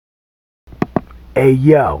Hey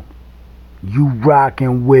yo, you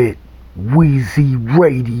rockin' with Weezy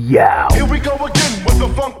Radio. Here we go again with the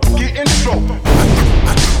funky intro.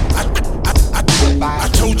 I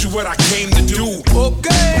told you what I came to do.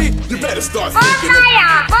 Okay, you better start thinking of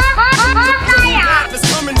it's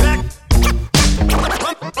coming back.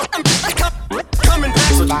 Coming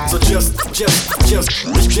back. So just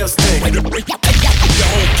think. The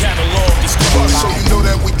whole catalog is covered. So you know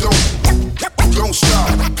that we don't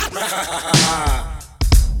stop.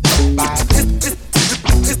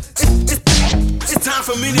 It's time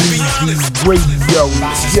for me to be honest. Radio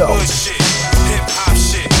Show. Hip-hop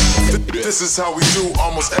shit. This is how we do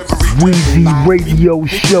almost every Weezy Radio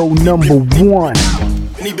Show number 1.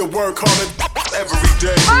 Need to work harder every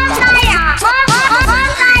day.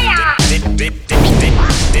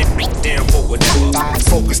 Damn for whatever.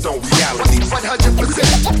 Focused on reality.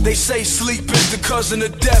 100%. They say sleep is the cousin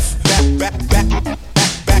of death. Back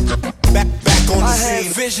on the scene. I had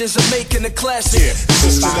visions of making a classic. Yeah,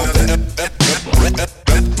 this is another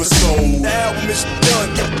episode. The album is done.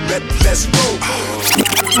 Let's go.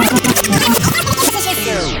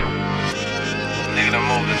 Nigga done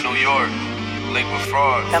moved to New York, link with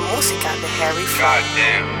fraud. La música de Harry Fraud.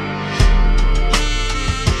 Goddamn.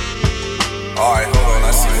 Alright, hold on,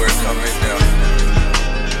 I see where it's coming now.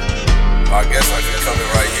 I guess I can come in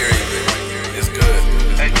right here even. It's good.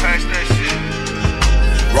 Hey, pass that shit.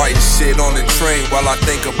 Writing shit on the train while I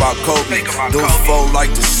think about Kobe. Those four like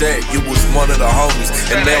to say you was one of the homies.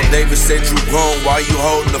 And Mel Davis said you grown while you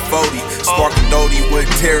holding the 40. Sparking Doty with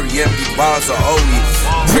Terry, empty bars of Odie.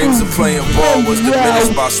 Dreams of playing ball was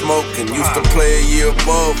diminished by smoking. Used to play a year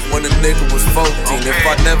above when a nigga was 14. If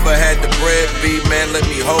I never had the bread, B man, let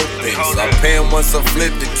me hold things. I pay him once I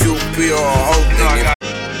flip the QP or a whole thing.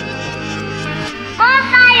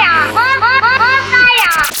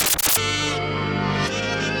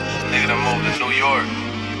 Nigga done moved to New York,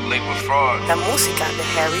 link with fraud. La música de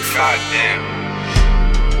Harry Fraud. Goddamn.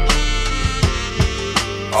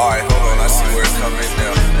 Alright, hold on, I see where it's coming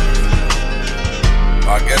now.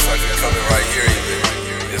 I guess I can come in right here even.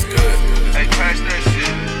 It's good. Hey, pass that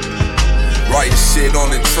shit. Writing shit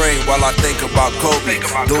on the train while I think about Kobe.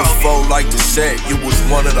 Those four like to say you was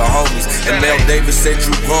one of the homies. And Mel Davis said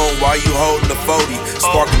you grown while you holding the 40.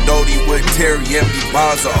 Sparking Doty with Terry, empty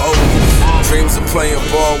bars of Odie. Dreams of playing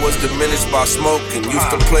ball was diminished by smoking.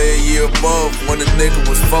 Used to play a year above when a nigga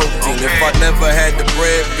was 14. If I never had the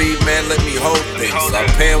bread, B man, let me hold things. I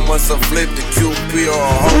pay him once I flip the QP or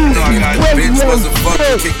a whole thing. If the bitch wasn't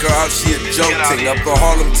fucking, kick her out, she a joke ting. Up in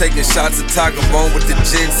Harlem taking shots at Tiger Bone with the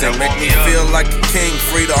ginseng. Make me feel like a king,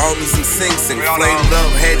 free the homies and Sing Sing. Flamed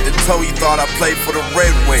up, head to toe, you thought I played for the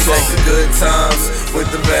Red Wings. Take the good times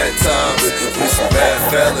with the bad times. We some bad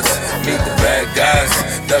fellas, meet the bad guys.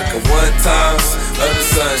 Ducking one times, under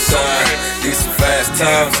sunshine. These some fast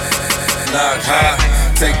times, knock high.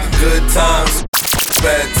 Take the good times,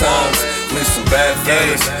 bad times. We some bad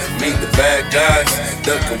fellas, meet the bad guys.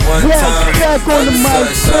 Ducking one time, under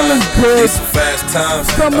sunshine. These some fast times,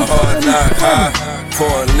 a hard knock high.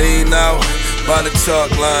 Pouring lean out by the chalk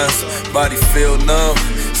lines, body feel numb.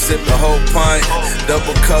 Sip the whole pint,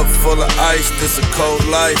 double cup full of ice. This a cold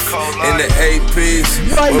life in the APs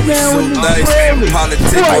where we shoot dice.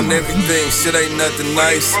 Politic on everything, shit ain't nothing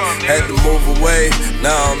nice. Had to move away,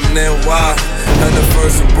 now I'm in NY.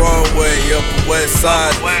 101st and Broadway, Upper West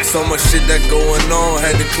Side. So much shit that going on,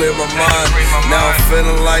 had to clear my mind. Now I'm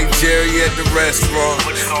feeling like Jerry at the restaurant.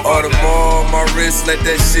 Audemars on my wrist, let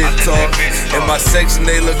that shit talk. In my section,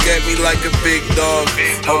 they look at me like a big dog.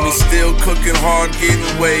 Homie still cooking hard, getting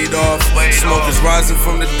weighed off. Smoke is rising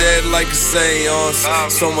from the dead like a seance.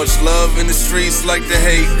 So much love in the streets like the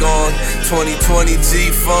hate gone. 2020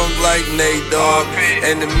 G-Funk like Nate Dogg.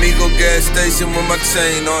 And the Migo gas station with my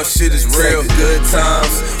chain on. Shit is real. Good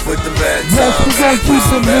times with the bad times. Yes, we gon' keep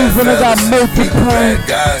it moving. I got multiple rap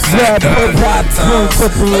hip-hop points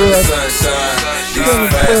up here. These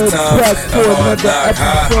are fast times, a hard knock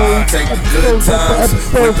high. Take the good times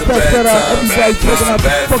with the bad times. These some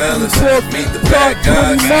bad fellas, meet the bad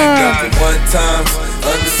guys. Ducking one times,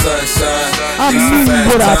 under sunshine. These some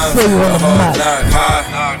fast times, a hard knock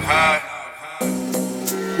high.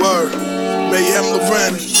 Word, Mayhem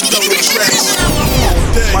Loren, double tracks.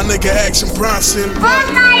 My nigga Action Bronson.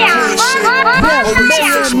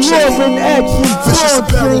 Vicious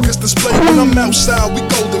apparel gets displayed when I'm outside. We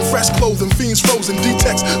golden, fresh clothing, fiends frozen,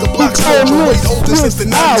 D-Tex. The block's older, weight older since the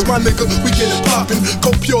 90s. My nigga, we get it poppin'.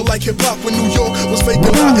 Go pure like hip hop when New York was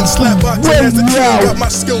vacant hot and slap boxing as the team. Got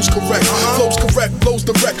my skills correct, flows correct, blows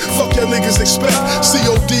direct. Fuck your niggas expect.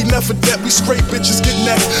 COD never debt. We scrape bitches get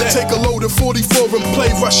neck. Take a load of 44 and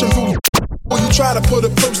play Russian roulette. You try to put a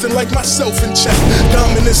person like myself in check.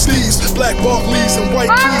 Dominant C's, black Barclays and white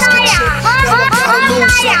keys get checked. Now I got a little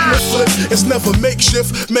something to flip. It's never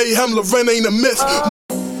makeshift. Mayhem Loren ain't a myth.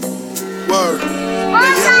 Word.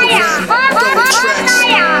 Mayhem Loren, double tracks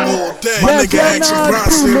all day. My nigga Action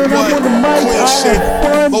Bronson, what? Queen shit,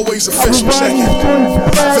 always official checking.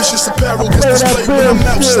 Vicious apparel gets displayed when I'm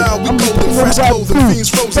outside. We golden, fresh clothing, fiends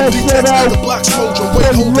frozen, detects. The block smoldering,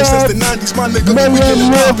 weight holding since the 90s. My nigga, we getting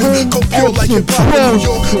poppin'. Coke pure like hip hop in New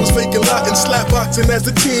York. Was faking lot and slap boxing as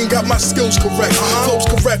the team got my skills correct. Flows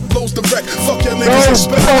correct, blows direct. Fuck y'all niggas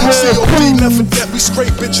expect. COD, never debt. We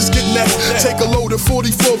straight bitches getting that. Take a load of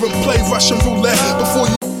 44 and play Russian roulette before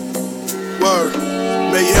you. Word.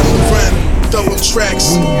 Mayhem Loren, double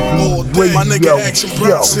tracks all day. My nigga Action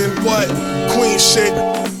Bronson, what? Queen shit,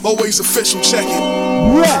 always official checking.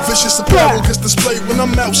 Vicious apparel gets displayed when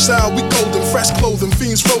I'm outside. We golden, fresh clothing,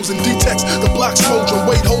 fiends frozen, detects. The block smoldering,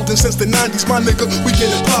 weight holding since the 90s. My nigga, we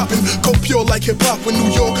getting poppin'. Coke pure like hip hop when New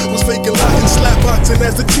York was faking lot and slap boxing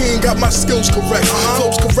as the team got my skills correct.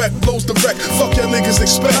 Flows correct, blows direct. Fuck y'all niggas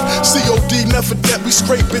expect. COD, never debt. We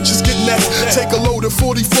straight bitches getting that. Take a load of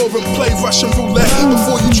 44 and play Russian roulette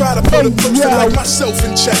before you try to put a person like myself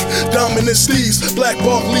in check. Dominant C's, black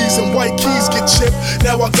Barclays and white keys get chipped.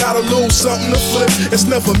 Now I got a little something to flip. It's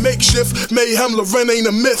never makeshift. Mayhem Loren ain't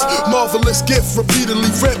a myth. Marvelous gift, repeatedly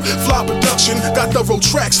ripped. Fly production, got thorough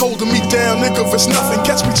tracks holding me down. Nigga, it's nothing.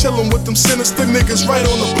 Catch me chillin' with them sinister niggas right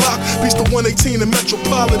on the block. Beast the 118 and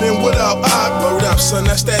Metropolitan without eye. Word up, son,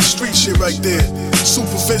 that's that street shit right there.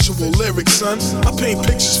 Super visual lyrics, son. I paint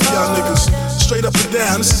pictures for y'all niggas. Straight up and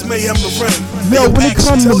down, this is Mayhem Loren. Yo, when it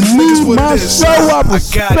comes to me, my show, I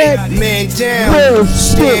respect. Man down,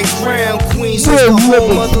 stand ground, Queens is the whole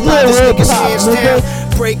motherland. This niggas hands down.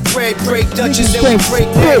 Break bread, break Dutchess, then we break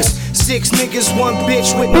necks. 6 niggas, 1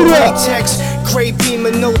 bitch with no latex. Gray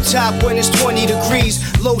beamer, no top when it's 20 degrees.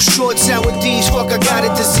 Low short, sour D's, fuck I got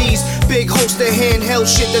a disease. Big holster, handheld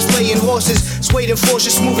shit that's laying horses. Swayed and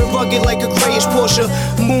forces, smooth and rugged like a grayish Porsche.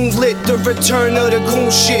 Moonlit, the return of the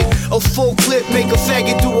goon shit. A full clip, make a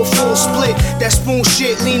faggot do a full split. That spoon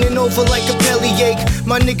shit, leaning over like a bellyache.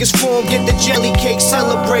 My niggas form, get the jelly cake,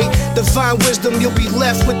 celebrate. Divine wisdom, you'll be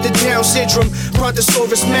left with the Down syndrome.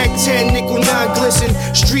 Brontosaurus, Mac 10, nickel 9 glisten.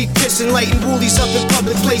 Street pissing, lighting woolies up in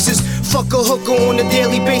public places. Fuck a hooker on a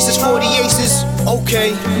daily basis, 40 aces.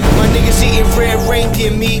 Okay, my niggas eating red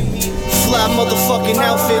reindeer meat. Fly motherfucking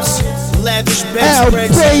outfits. Lavish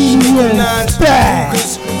bedspreads, nickel 9s,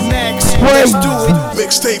 hookers, Max, let's do it.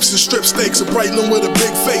 Mixtapes and strip steaks, a Brightland with a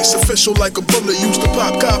big face. Official like a bullet, used to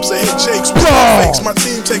pop cops and hit jakes. Fakes. My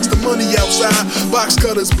team takes the money outside. Box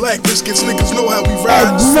cutters, black biscuits, niggas know how we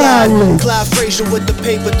ride. Clyde Frazier with the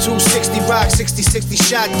paper, 260 rock, 60-60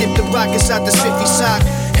 shot. Dip the rock inside the spiffy sock.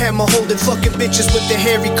 Hammer holding, fucking bitches with the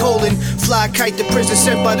hairy colon. Fly kite to prison,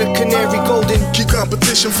 sent by the canary golden. Keep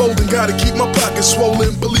competition folding, gotta keep my pockets swollen.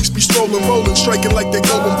 Police be strolling, rolling, striking like they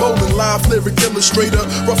going bowling. Live lyric illustrator,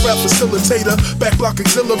 rough rap facilitator, back block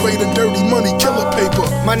exhilarator, dirty money killer paper.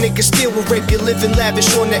 My niggas still will rape you, living lavish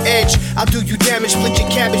on the edge. I'll do you damage, split your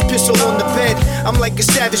cabbage, pistol on the bed. I'm like a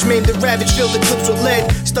savage, maimed the ravage, fill the clips with lead.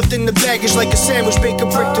 Stuffed in the baggage like a sandwich, bake a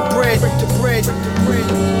brick to bread. Brick to bread, brick to bread.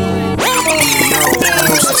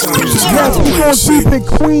 Yes, we gon' keep it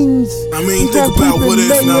Queens. I mean, think about what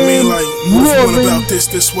if, I mean, like, what about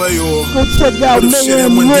this way, or go check out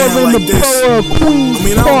Mayhem Loren, the power of Queens. I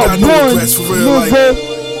mean, I don't got no regrets for real, like,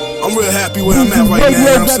 I'm real happy where I'm at right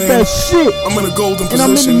now, I'm saying, I'm in a golden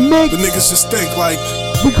position, the niggas just think, like,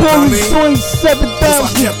 we call these joints 7,000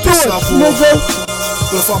 thoughts, nigga.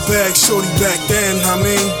 But if I bag shorty back then, I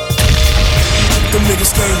mean, them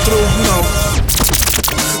niggas came through, you know.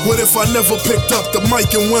 What if I never picked up the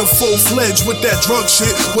mic and went full-fledged with that drug shit?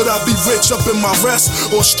 Would I be rich up in my rest?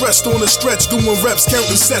 Or stressed on a stretch doing reps,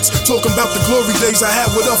 counting sets? Talking about the glory days I had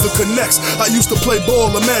with other connects. I used to play ball,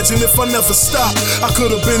 imagine if I never stopped. I could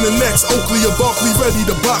have been the next Oakley or Barkley, ready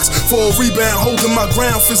to box for a rebound, holding my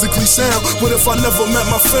ground, physically sound. What if I never met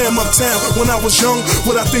my fam uptown when I was young?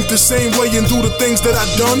 Would I think the same way and do the things that I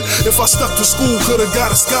done? If I stuck to school, could have got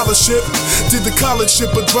a scholarship. Did the college shit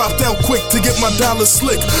but dropped out quick to get my dollars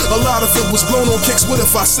slick. A lot of it was blown on kicks, what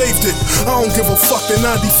if I saved it? I don't give a fuck, the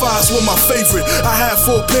 95s were my favorite. I had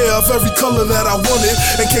 4 pair of every color that I wanted.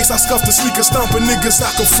 In case I scuffed the sneaker stomping niggas I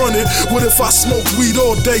confronted. What if I smoked weed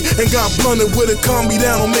all day and got blunted? Would it calm me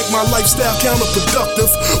down or make my lifestyle counterproductive?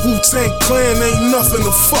 Wu-Tang Clan ain't nothing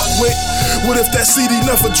to fuck with. What if that CD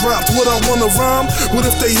never dropped? Would I wanna rhyme? What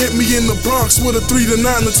if they hit me in the Bronx with a 3 to 9?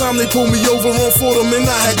 The time they pulled me over on Fordham and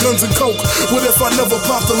I had guns and coke. What if I never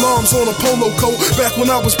popped alarms on a polo coat? Back when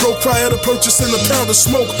I was broke prior to purchasing a pound of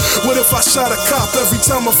smoke? What if I shot a cop every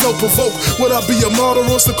time I felt provoked? Would I be a martyr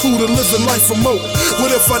or secluded, living life remote?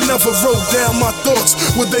 What if I never wrote down my thoughts?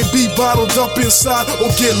 Would they be bottled up inside or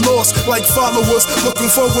get lost like followers looking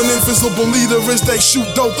for an invisible leader as they shoot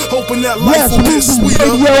dope, hoping that life will get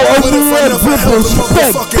sweeter? What if I never held a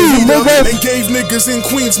motherfucking heater and gave niggas in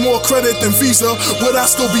Queens more credit than Visa? Would I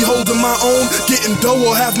still be holding my own, getting dough,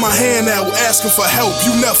 or have my hand out asking for help?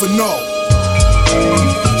 You never know.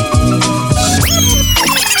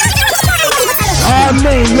 Oh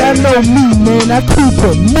man, y'all know me, man. I keep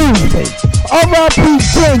it moving. R.I.P.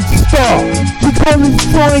 Gangstar. We call this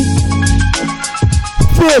joint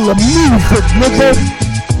Feel the Music, nigga.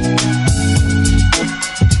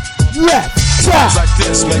 Yes, Songs like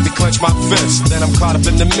this make me clench my fist. Then I'm caught up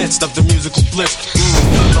in the midst of the musical bliss.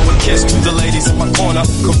 Blow a kiss to the ladies in my corner.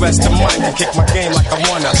 Caress the mic and kick my game like I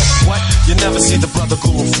wanna. What? You never see the brother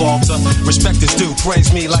guru falter. Respect is due,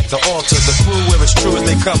 praise me like the altar. The crew where it's true as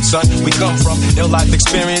they come, son. We come from ill life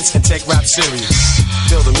experience and take rap serious.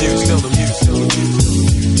 Feel the music, feel the music, feel the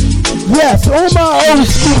music. yes, all my old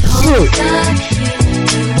school shit.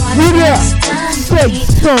 Read it up. Say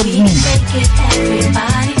something.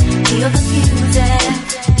 Everybody feel the music.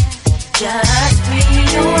 Just free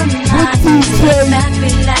your mind. Sit back,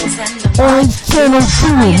 relax, and Orange Channel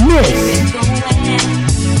 2 mix.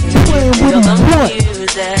 Playing with the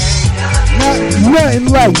music. Nothing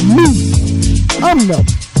like me. I'm the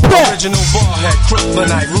best. Original ballhead,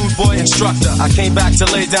 kryptonite, rude boy instructor. I came back to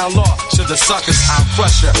lay down law. To the suckers, I'll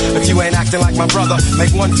crush ya. If you ain't acting like my brother,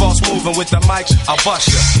 make one false move and with the mic, I'll bust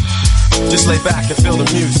ya. Just lay back and feel the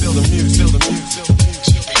music, feel the music, feel the music, feel the music.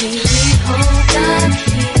 We hold on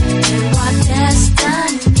here to our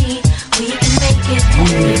destiny. We can make it,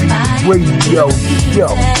 everybody. Radio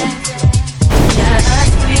show.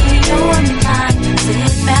 Just free your mind.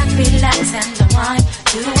 Sit back, relax, and unwind.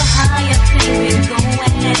 To a higher thing we're going.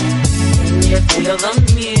 You feel the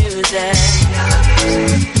music.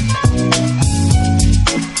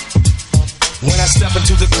 When I step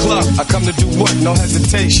into the club, I come to do work, no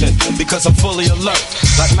hesitation, because I'm fully alert.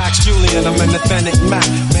 Like Max Julian, I'm an authentic Mac.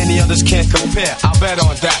 Many others can't compare, I'll bet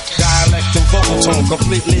on that. Dialect and vocal tone,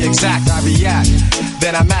 completely exact. I react,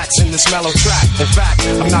 then I max in this mellow track. In fact,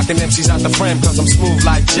 I'm knocking MCs out the frame, cause I'm smooth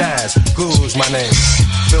like jazz. Guru's my name.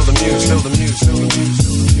 Feel the music, feel the music, feel the music,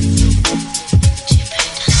 feel the music.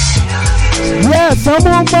 Yes, I'm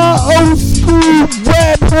on my old school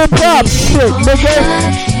rap hip hop shit, nigga.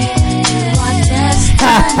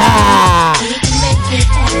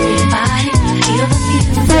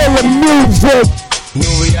 Feel the music. New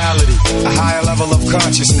reality, a higher level of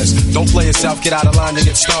consciousness. Don't play yourself, get out of line to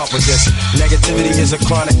get stomped with this. Negativity is a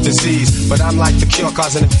chronic disease, but I'm like the cure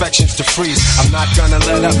causing infections to freeze. I'm not gonna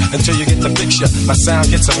let up until you get the picture. My sound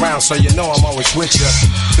gets around, so you know I'm always with you.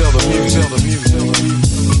 Feel the music, feel the music, feel the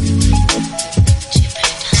music.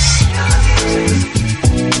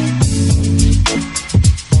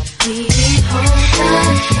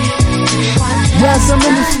 Yes, I'm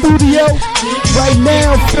in the studio right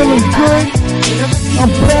now, feeling good. I'm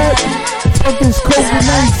back. Fuck this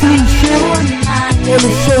COVID-19 shit. All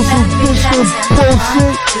the social distance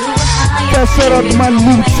bullshit. Got shout out to my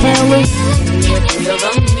new talent.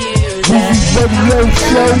 Weezy Radio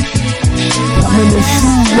Show. I'm in the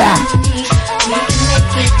studio.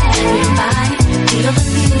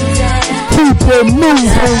 Keep it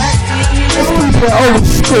moving. Let's keep it old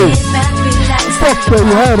school. Fuck your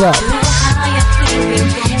head up.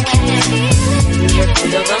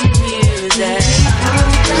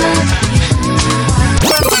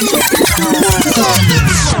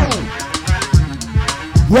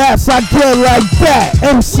 Yes, I get like that.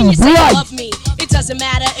 MC When you say you Blight. love me, it doesn't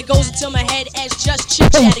matter. It goes into my head as just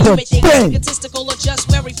chit chatter. You may think it's egotistical or just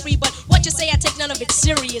very free, but what you say, I take none of it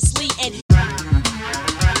seriously. And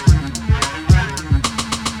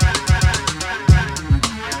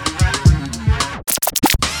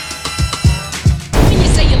when you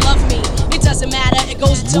say you love me, it doesn't matter. It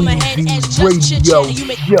goes into my head as just chit chatter. You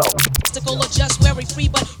may think it's egotistical or just very free,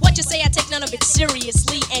 but what you say, I take none of it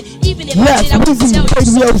seriously. And even if I did, I wouldn't tell you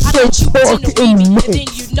so. I bet you pretend to read me, and then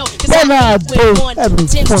you know. Cause I hate when one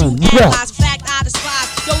tends to analyze fact. I despise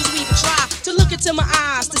those who even try to look into my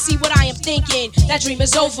eyes to see what I am thinking. That dream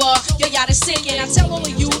is over, your yacht is sinking. I tell all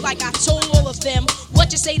of you, like I told all of them,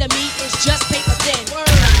 what you say to me is just paper thin. Word.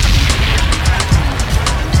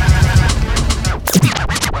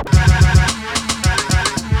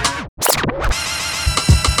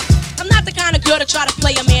 I'm not the kind of girl to try to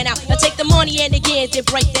play a man out. I take the money and again, then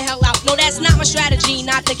break the hell out. No, that's not my a strategy,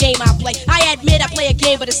 not the game I play. I admit I play a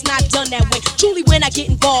game, but it's not done that way. Truly, when I get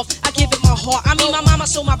involved, I give it my heart. I mean, my mama,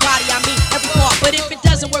 so my body, I mean every part. But if it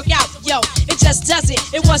doesn't work out, yo, it just doesn't.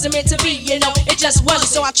 It wasn't meant to be, you know, it just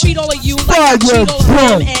wasn't. So I treat all of you like I treat all of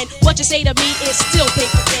them. And what you say to me is still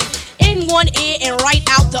paper thin. In one ear and right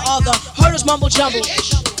out the other. Herders mumble jumble.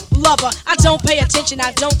 Lover, I don't pay attention,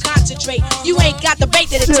 I don't concentrate. You ain't got the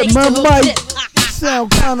bait that it takes to hook it.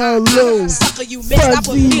 Sound kinda low. Sucker, you missed. I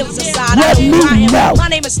put feelings aside. I am who I am. My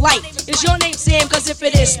name is Light. Is your name Sam? Cause if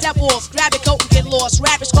it is, step off. Grab your coat and get lost.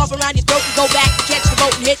 Wrap it, scarf around your throat and go back and catch the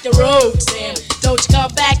boat and hit the road, Sam. Don't you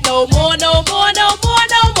come back no more, no more, no more,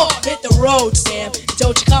 no more. Hit the road, Sam.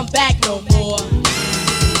 Don't you come back no more.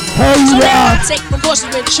 So now I take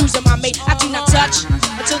precautions when choosing my mate. I do not touch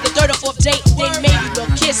until the third or fourth date. Then maybe we'll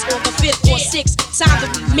kiss on the fifth or sixth time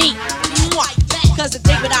that we meet. Cause a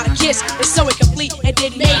date without a kiss is so incomplete. And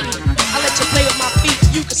then maybe I let you play with my feet.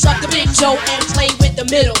 You can suck the big toe and play with the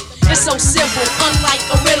middle. It's so simple, unlike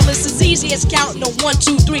a riddle. It's as easy as counting on 1,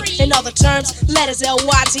 2, 3. In other terms, letters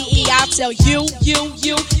L-Y-T-E. I'll tell you,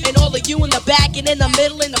 and all of you in the back and in the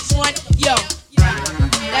middle, in the front. Yo,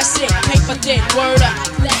 that's it, paper thin, word up.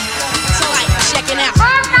 So like, checking out.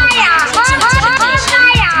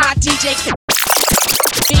 My DJ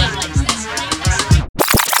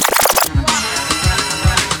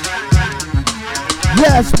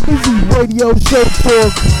Yes, Busy Radio Show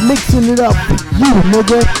Talk, mixing it up for you,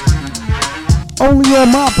 nigga. Only on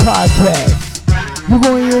my podcast. You're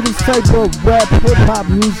gonna hear this type of rap, hip-hop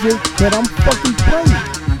music that I'm fucking playing.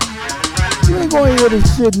 You ain't gonna hear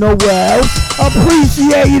this shit nowhere else.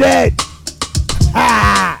 Appreciate it.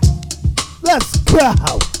 Ha! Let's go.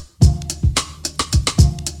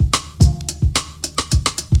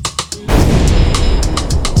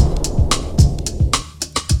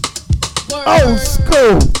 Old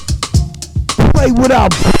school. Play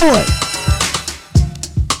without point.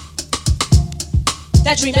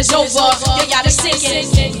 That dream is over. You gotta sing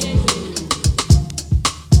it.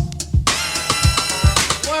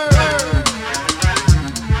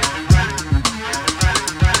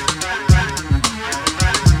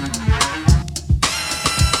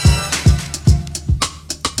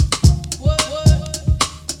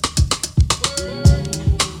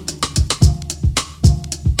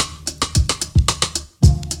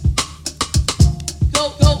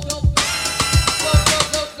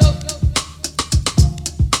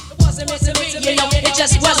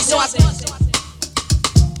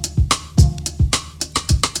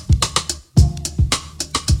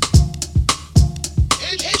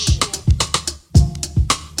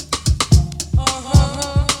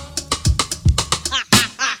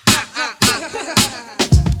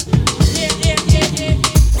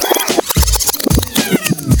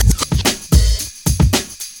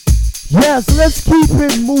 Yes, let's keep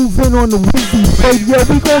it moving on the Weezy Radio.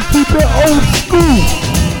 We gon' keep it old school.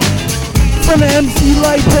 From the MC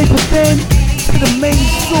Light Paper Thin to the main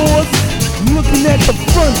source. Looking at the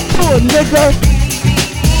front door, nigga.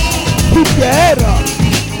 Keep your head up.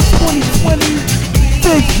 2020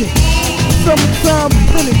 vision. Summertime,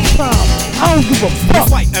 winter time. I don't give a fuck.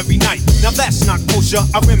 We fight every night. Now that's not kosher.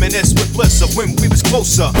 I reminisce with bliss of when we was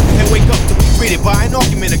closer. And wake up to be greeted by an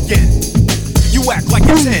argument again. You act like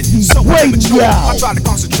it's 10, so immature. I try to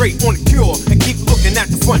concentrate on the cure and keep looking at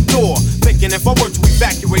the front door. Thinking if I were to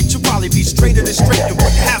evacuate, you'd probably be straighter than straight and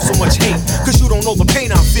wouldn't have so much hate. Cause you don't know the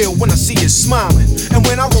pain I feel when I see you smiling. And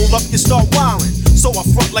when I roll up, you start wilding. So I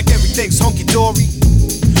front like everything's hunky-dory.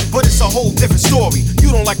 But it's a whole different story.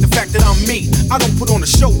 You don't like the fact that I'm me. I don't put on a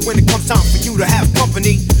show when it comes time for you to have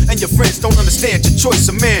company. And your friends don't understand your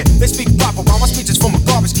choice of man. They speak proper while my speech is from a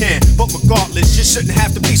garbage can. But regardless, you shouldn't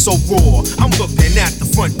have to be so raw. I'm looking at the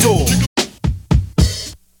front door.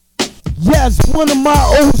 Yes, one of my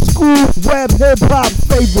old school rap hip-hop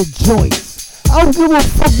favorite joints. I don't give a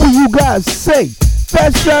fuck what you guys say.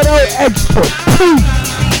 Fat shout out extra.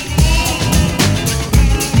 Peace.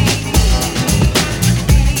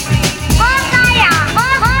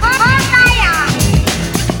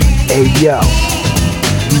 Hey yo,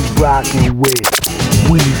 you rockin' with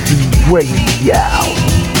Weezy Radio.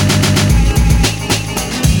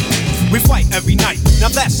 We fight every night, now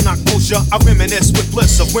that's not kosher. I reminisce with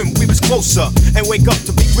bliss of when we was closer. And wake up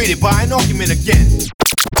to be greeted by an argument again.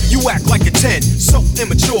 You act like a 10, so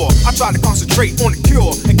immature. I try to concentrate on the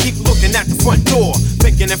cure and keep looking at the front door.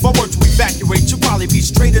 Thinking if I were to evacuate, you'd probably be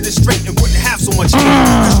straighter than straight and wouldn't have so much hate.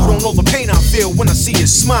 Cause you don't know the pain I feel when I see you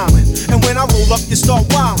smiling. And when I roll up, you start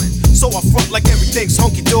wilding. So I front like everything's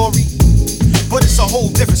hunky-dory. But it's a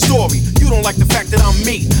whole different story. You don't like the fact that I'm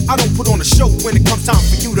me. I don't put on a show when it comes time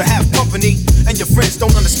for you to have company. And your friends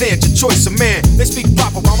don't understand your choice of man. They speak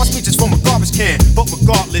proper while my speech is from a garbage can. can. But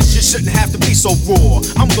regardless, you shouldn't have to be so raw.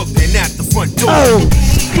 I'm looking at the front door. Oh,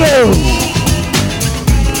 go.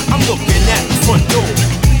 I'm looking at the front door.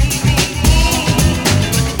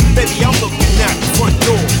 Baby, I'm looking at the front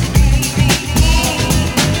door.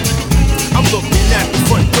 I'm looking at the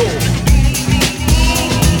front door.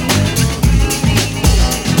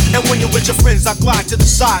 And when you're with your friends, I glide to the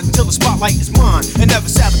side until the spotlight is mine, and never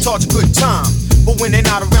sabotage a good time. But when they're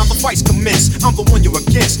not around, the fights commence. I'm the one you're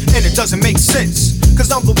against, and it doesn't make sense. Cause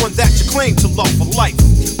I'm the one that you claim to love for life.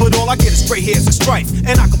 But all I get is gray hairs and strife.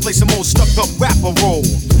 And I can play some old stuck up rapper role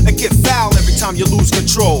and get foul every time you lose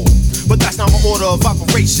control. But that's not my order of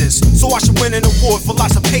operations, so I should win an award for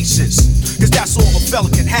lots of patience. Cause that's all a fella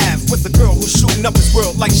can have with a girl who's shooting up his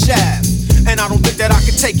world like Shaft. And I don't think that I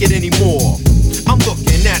can take it anymore. I'm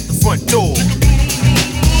looking at the front door.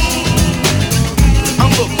 I'm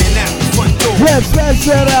looking at the front door. Yes,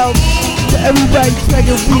 shout out to everybody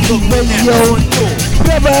checking Weezy Radio.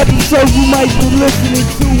 Whatever episode you might be listening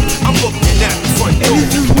to. I'm looking at the front door. And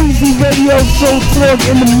this is Weezy Radio Soul Talk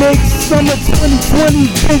in the mix. Summer 2020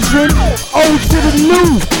 vision. Old to the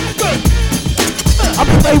new. I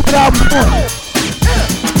play without one.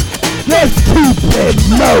 Let's keep it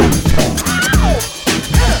moving.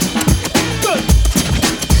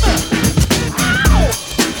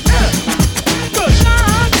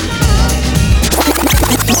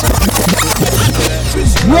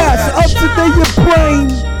 Yes, up to your brain.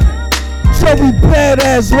 So we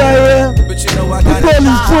badass right here. But you know I We call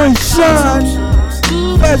this joint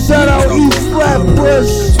Shine. Let's shout out East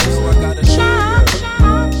Flatbush.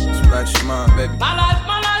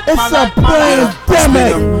 It's a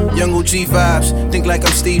pandemic. Young OG vibes, think like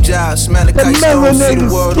I'm Steve Jobs. Smell the The kite stone, see the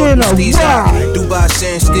world melanated on these skin eyes. of Dubai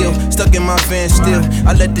stand still, stuck in my van still.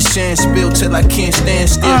 I let the shine spill till I can't stand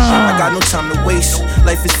still. I got no time to waste,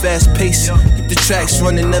 life is fast paced. Keep the tracks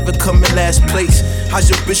running, never come in last place. How's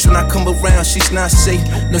your bitch when I come around? She's not safe.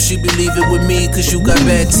 No, she believe it with me, cause you got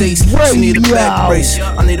bad taste. She need a back brace,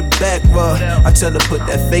 I need a back rub. I tell her put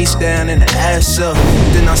that face down and the ass up.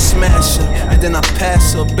 Then I smash her, and then I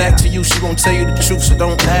pass her. Back to you, she gon' tell you the truth, so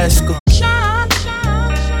don't ask her.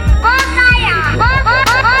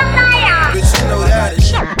 Bitch, you know that.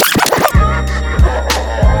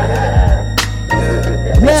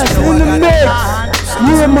 Yes, in the mix.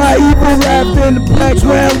 You and my evil rap in the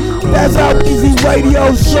background. That's how Weezy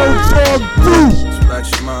Radio Soul Talk do.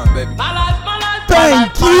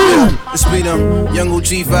 Thank you. Let's be them young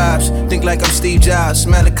OG vibes. Think like I'm Steve Jobs.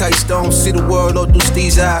 Smell the kite stone, see the world all through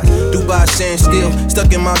Steve's eyes. Dubai stand still,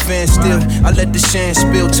 stuck in my van still. I let the shine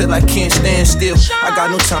spill till I can't stand still. I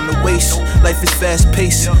got no time to waste, life is fast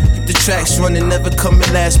paced. Keep the tracks running, never come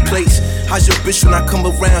in last place. How's your bitch when I come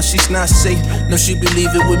around? She's not safe. No, she believe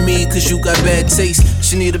it with me, cause you got bad taste.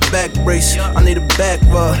 She need a back brace, I need a back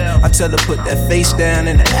rub. I tell her put that face down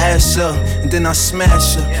and the ass up. And then I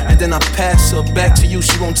smash her, and then I pass her. Back to you,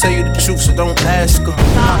 she won't tell you the truth, so don't ask her.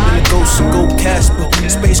 I'm in the ghost and go Casper.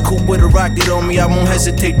 Space cool with a rocket on me, I won't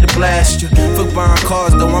hesitate to blast you. Fuck buying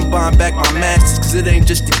cars though, I'm buying back my masters. Cause it ain't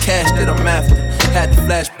just the cash that I'm after. Had to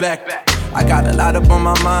flash back. I got a lot up on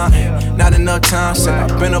my mind, not enough time. Said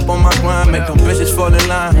I've been up on my grind, make them bitches fall in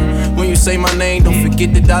line. When you say my name, don't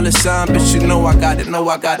forget the dollar sign. Bitch, you know I got it, know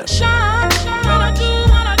I got it.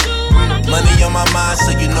 Money on my mind,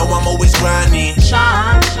 so you know I'm always grinding.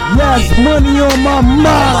 Yes, money on my All my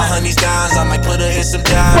mind. honey's dimes, I might put her in some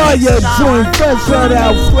dimes. Fire joint, first shout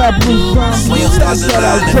out Flatbush. When your stars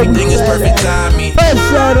align, everything is perfect timing. First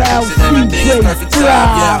shout out Said everything is perfect CJ time,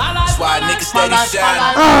 Fly. yeah. That's why a nigga steady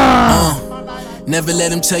shining. Never let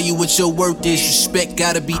them tell you what your worth is. Respect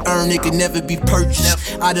gotta be earned, it can never be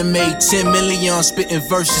purchased. I done made 10 million on spitting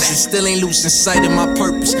verses and still ain't losing sight of my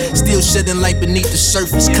purpose. Still shedding light beneath the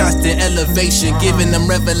surface, constant elevation, giving them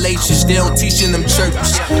revelations. They don't teach in them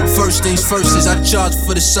churches. First things first is I charge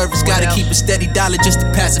for the service. Gotta keep a steady dollar just to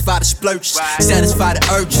pacify the splurges, satisfy the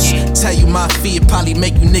urges. Tell you my fee, it probably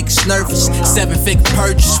make you niggas nervous. 7-figure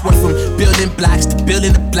purchase, went from building blocks to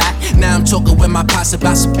building a block. Now I'm talking with my posse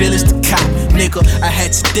about some billions to cop. Nigga, I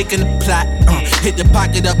had to dick in the plot. Hit the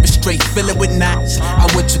pocket up and straight, fill it with knots. I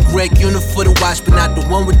went to Greg Unit for the watch, but not the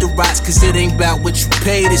one with the rots. Cause it ain't about what you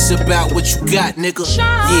paid, it's about what you got, nigga.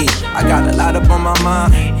 Yeah, I got a lot up on my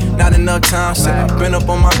mind, not enough time. Said I've been up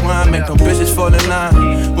on my grind, make them bitches fall in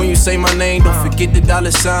line. When you say my name, don't forget the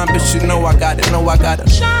dollar sign. Bitch, you know I got it, know I got it.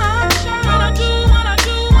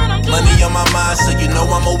 Money on my mind, so you know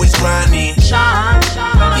I'm always grinding. Yeah.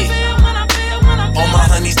 All my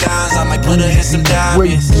honey's dimes, I might put her in some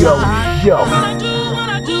diamonds.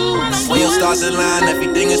 When your stars align,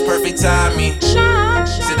 everything is perfect timing.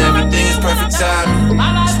 Said everything is perfect timing.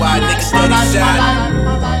 That's why niggas steady shining.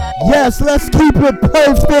 Yes, let's keep it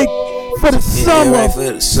perfect for the summer. Right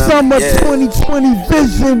for the summer 2020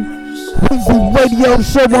 vision. Weezy Radio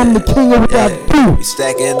Show. I'm the king of what I do. We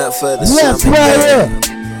stacking up for the yes, summer. Right here.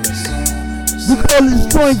 We call this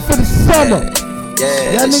joint for the summer.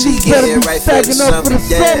 Y'all niggas better be stacking up for the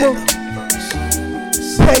summer.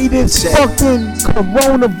 Pay this fucking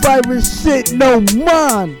coronavirus shit no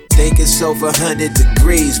mind. Think it's over 100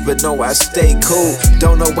 degrees, but no, I stay cool.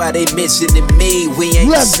 Don't know why they mentioning me, we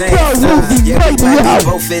ain't Let's the same go, time. yeah, we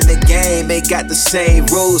both in the game, ain't got the same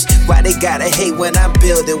rules. Why they gotta hate when I'm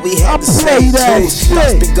building, we have the same tools.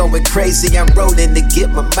 Thoughts been going crazy, I'm rolling to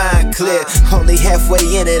get my mind clear. Only halfway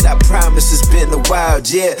in it, I promise it's been a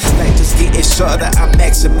wild year. Like just getting shorter, I'm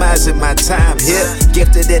maximizing my time here.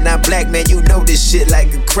 Gifted and I'm black, man, you know this shit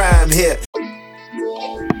like a crime here.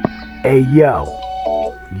 Hey yo,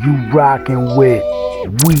 you rockin' with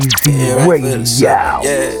Weezy Radio.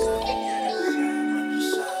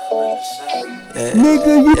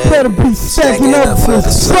 Nigga, you better be stacking up for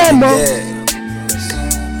summer.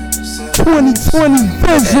 2020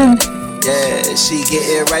 vision. Yeah, she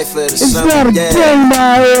getting right for the it's summer. It's not a game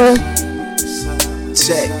out here.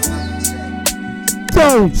 Check.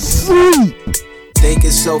 Don't sleep. Think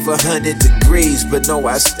it's over 100 degrees, but no,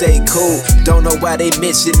 I stay cool. Don't know why they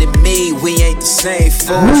mentioning me, we ain't the same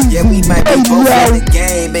fools. Yeah, we might be both in the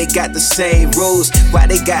game, ain't got the same rules. Why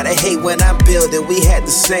they gotta hate when I'm building, we had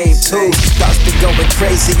the same tools. Thoughts been going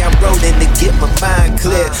crazy, I'm rolling to get my mind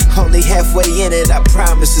clear. Only halfway in it, I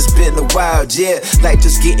promise it's been a wild year. Like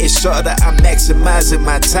just getting shorter, I'm maximizing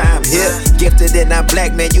my time here. Gifted and I'm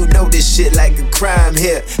black, man, you know this shit like a crime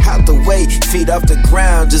here. Out the way, feet off the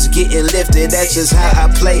ground, just getting lifted, that's just how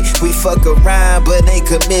I play. We fuck around, but ain't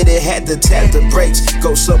committed. Had to tap the brakes,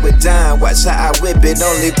 go slow it down. Watch how I whip it.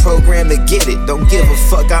 Only program to get it. Don't give a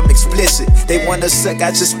fuck, I'm explicit. They wanna suck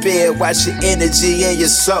out your spirit. Watch your energy and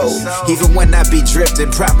your soul. Even when I be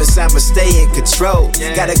drifting, promise I'ma stay in control.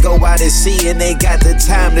 Gotta go out and see, and ain't got the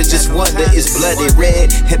time to just wonder. It's bloody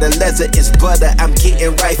red, and the leather is butter. I'm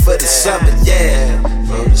getting right for the summer, yeah.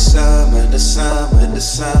 For the summer, the summer, the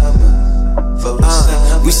summer.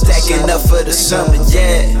 We stacking up for the summer,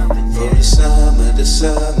 yeah. For the summer, the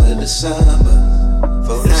summer, the summer.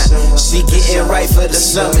 For the summer, she getting right for the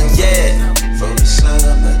summer, yeah. For the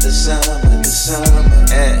summer, the summer, the summer,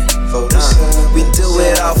 yeah. For the summer, we do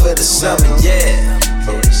it all for the summer, yeah.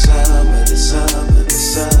 For the summer, the summer, the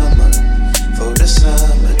summer. For the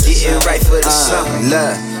summer, getting right for the summer,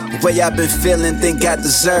 love. The way I've been feeling, think I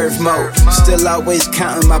deserve more. Still always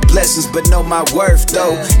counting my blessings, but know my worth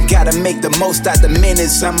though. Gotta make the most out the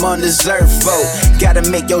minutes I'm on this earth for. Gotta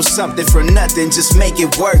make yo something from nothing, just make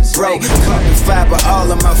it work, bro. Carbon fiber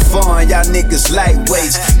all on my phone, y'all niggas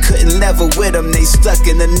lightweights. Couldn't level with them, they stuck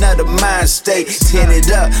in another mind state.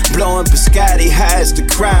 Tinted up, blowing biscotti high as the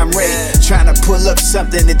crime rate. Trying to pull up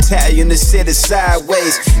something Italian to sit it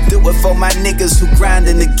sideways. Do it for my niggas who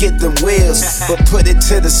grinding to get them wheels, but put it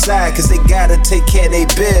to the side, cause they gotta take care of their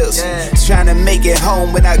bills. Trying to make it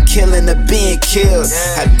home without killing or being killed.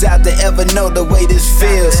 I doubt they ever know the way this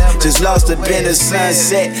feels. Just lost a bit of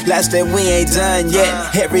sunset, last that we ain't done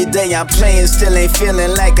yet. Every day I'm playing, still ain't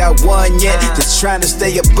feeling like I won yet. Just trying to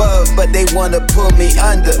stay above, but they wanna pull me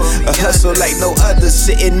under. A hustle like no other,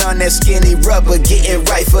 sitting on that skinny rubber, getting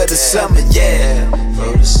right for the summer, yeah.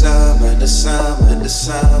 For the summer, the summer, the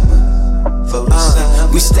summer.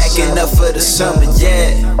 We stacking up for the summer,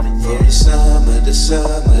 yeah. For the summer, the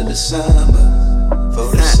summer, the summer.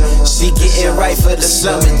 For the summer, she getting right for the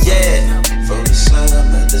summer, yeah. For the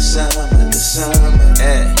summer, the summer, the summer,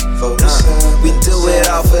 yeah. For the summer, we do it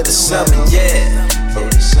all for the summer, yeah. For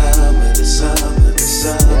the summer, the summer, the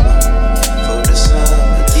summer. For the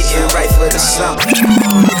summer, getting right for the summer.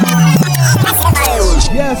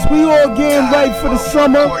 Yes, we all getting right for the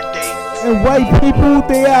summer. And white people,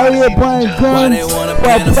 they out here buying guns while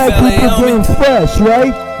black people getting fresh,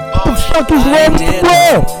 right? What the fuck is wrong with the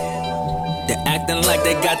world? They acting like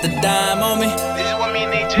they got the dime on me.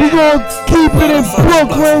 We gon' keep it in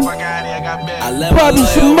Brooklyn. Probably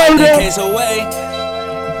some murder.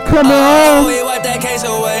 Coming home.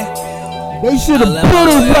 They should've put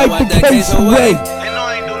us wipe the case away.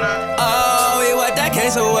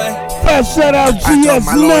 Fast shout out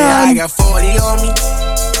GS9. I got 40 on me.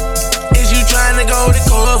 Trying to go to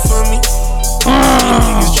court for me.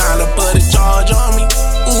 Niggas trying to put a charge on me.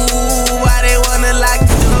 Ooh, why they wanna lock the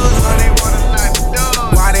doors?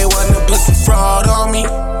 Why they wanna put some fraud on me?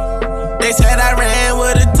 They said I ran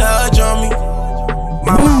with a touch on me.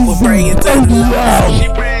 My mom was praying to the Lord.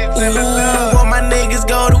 Ooh, all my niggas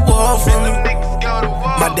go to war for me.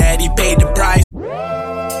 My daddy paid the price.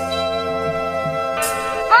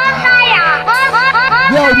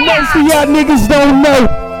 Yo, most of y'all niggas don't know.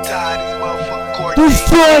 This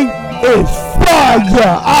joint is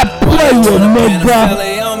fire. I play it, nigga.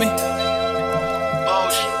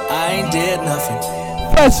 I ain't did nothing.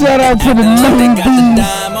 First shout out to the 90s.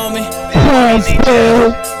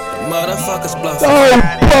 Huntsville. Motherfuckers bluffing.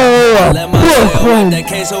 Oh, let my Brooklyn. Wipe that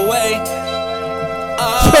case away.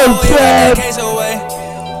 Oh, wipe that case away.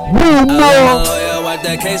 Let my lawyer wipe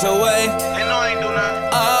that case away.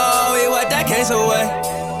 Oh, he wipe that case away.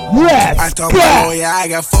 Yes. I told my lawyer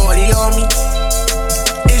I got 40 on me.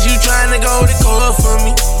 Is you trying to go to court for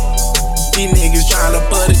me? These niggas trying to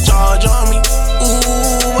put a charge on me.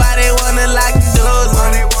 Ooh, why they wanna lock the doors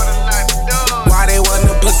on me? Why they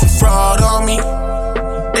wanna put some fraud on me?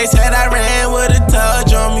 They said I ran with a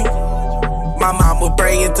touch on me. My mama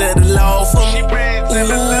praying to the Lord for me.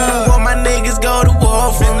 Ooh, all my niggas go to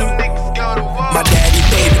war for me. My daddy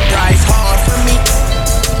paid the price hard for me.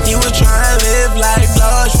 He was trying to live life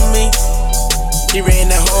large for me. He ran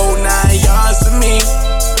the whole 9 yards for me.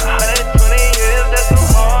 120 years, that's so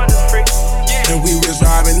hard to free. And we was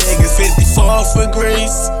robbing niggas 54 for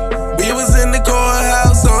grace. We was in the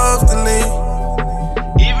courthouse oftenly.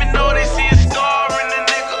 Even though they see a scar in the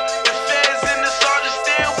nigga, the feds and the sergeant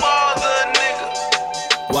still bother a nigga.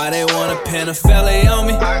 Why they wanna pin a felly on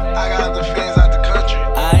me? I got the feds out the country.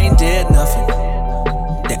 I ain't did nothing.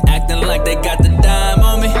 They acting like they got the dime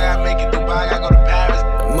on me. I gotta make it Dubai, I gotta go to Paris.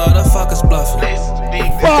 Motherfuckers bluffing.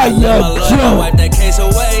 Fire, let my lawyer wipe that case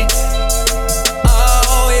away.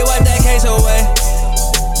 Oh, he wipe that case away.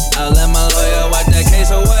 I let my lawyer wipe that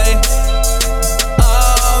case away.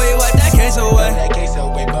 Oh, he wipe that case away. Blow that case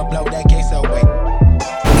away, but blow that case away.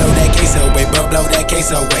 Blow that case away, but blow that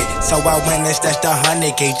case away. So I went and stashed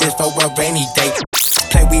 100 gauge just for a rainy day.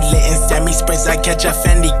 Play we lit in semi-sprays, I catch a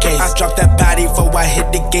Fendi case. I drop that body before I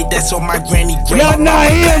hit the gate, that's on my granny grave. Y'all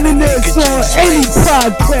not hearing this on any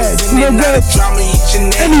podcast, nigga.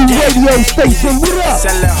 Any radio station, what up?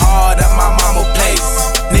 Selling hard at my mama place.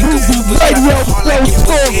 Nigga, we was radio play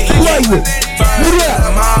it. What up?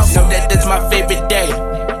 Know that that's my favorite day.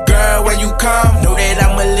 Girl, when you come, know that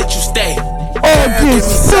I'ma let you stay.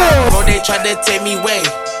 August 4th. Before they try to take me away.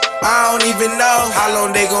 I don't even know how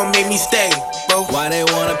long they gon' make me stay. Why they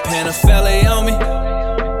wanna pin a felly on me?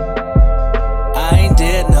 I ain't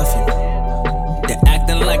did nothing. They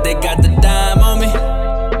acting like they got the dime on me.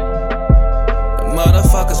 The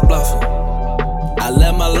motherfuckers bluffing. I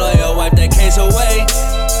let my lawyer wipe that case away.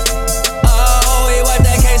 Oh, he wipe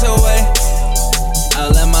that case away. I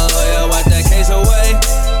let my lawyer wipe that case away.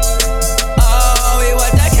 Oh, he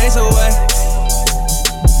wipe that case away.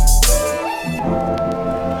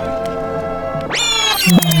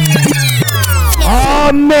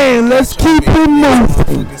 Oh man, let's keep it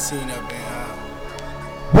moving.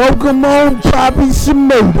 Welcome on, Poppy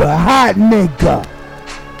Shimoda, hot nigga.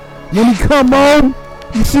 When he come on,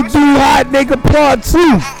 you should do hot nigga part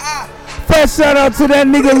 2. First shout out to that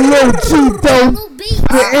nigga Lil Cheeto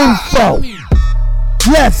for info.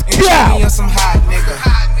 Let's go. Some hot nigga.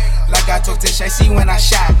 Like I talked to Shay when I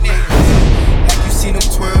shot nigga. Like you seen him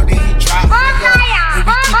twirl, then he drop nigga. And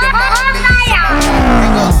we keep them out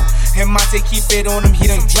niggas. And Monte keep it on him, he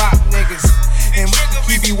done drop niggas. And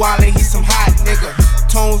he be wildin', he some hot nigga.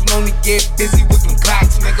 Tones known to get busy with them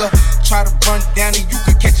Glocks, nigga. Try to run down and you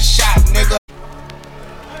could catch a shot, nigga.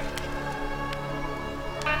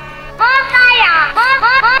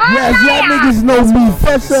 Yes, y'all niggas know me.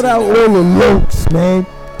 First shout out all the lokes, man,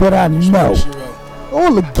 that I know.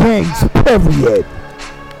 All the gangs, period.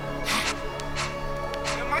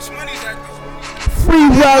 Free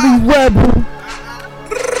Rowdy Rebel.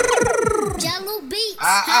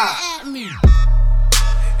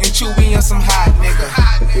 And Chewy on some hot nigga.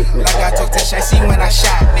 Like I talked to Shay when I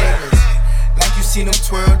shot niggas. Like you seen him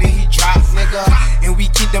twirl, then he drop nigga. And we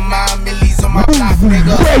keep the mind millies on my block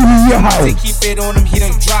nigga. They keep it on him, he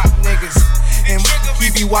done drop niggas. And he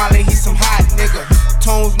be wildin', he some hot nigga.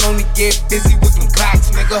 Tones known to get busy with them Glocks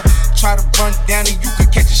nigga. Try to run down and you could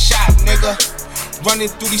catch a shot nigga. Running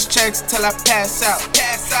through these checks till I pass out.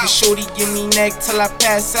 And shorty give me neck till I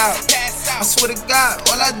pass out. I swear to God,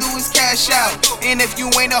 all I do is cash out. And if you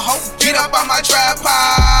ain't a hoe, get up on my trap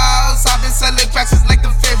house. I've been selling cracks since like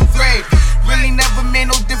the 5th grade. Really never made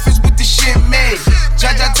no difference with the shit made.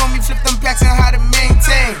 Jaja told me flip them packs and how to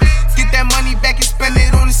maintain. Get that money back and spend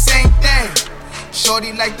it on the same thing.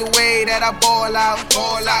 Shorty like the way that I ball out.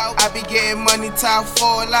 I be getting money till I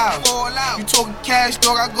fall out. You talking cash,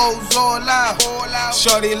 dog, I goes all out.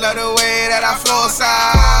 Shorty love the way that I floss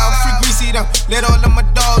out. Free greasy done let all of my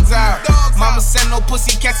dogs out. Mama said no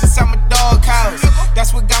pussy cats inside my dog house.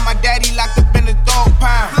 That's what got my daddy locked up in the dog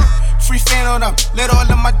pound. Free fan on them, let all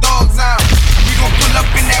of my dogs out. We gon' pull up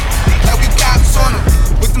in that like we cops on them.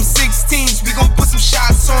 With them 16s, we gon' put some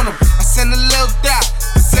shots on them. I send a little dot,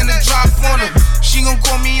 send a drop on them. She gon'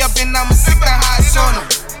 call me up and I'ma stick the highs on them.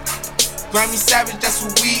 Grammy Savage, that's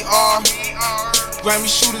what we are. Grammy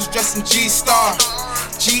shooters dressed in G-Star.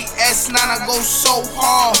 GS9, I go so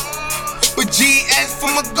hard. But GS for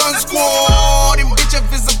my gun squad. Them bitch, if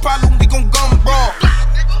it's a problem, we gon' gun brawl.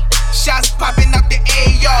 Shots popping out the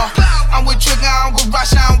AR. I'm with Trigger, I'm with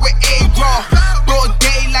Rasha, I'm with A-Raw. Broad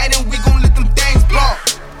daylight and we gon' let them things blow.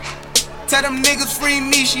 Tell them niggas free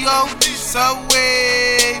Michio.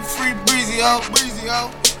 Subway, free Breezy, ho.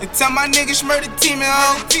 And tell my niggas murder team,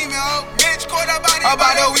 ho. Bitch, caught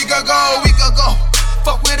about a week ago.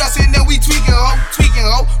 Fuck with us and then we tweaking, ho.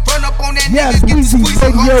 Run up on that yes, nigga, get the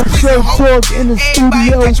squeezing, ho. Radio Show Talk in the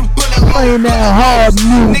studio, playing that hard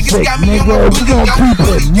music, nigga. We gon' keep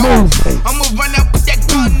it moving. I'ma run up with that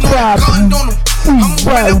gun on them. I'ma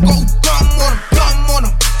run up, go dumb on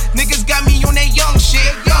them. Niggas got me on that young shit.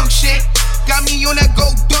 Got me on that go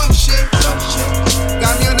dumb shit.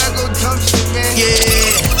 Got me on that go dumb shit, man.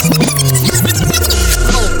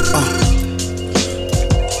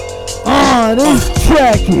 This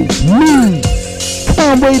track is me.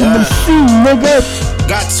 Conway the Machine, nigga.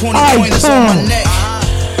 Got 20 pointers on my neck.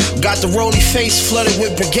 Got the roly face flooded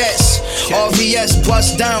with baguettes. RVS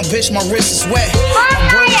bust down, bitch, my wrist is wet. My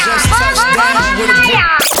bro just touched down with a brick.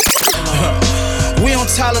 We don't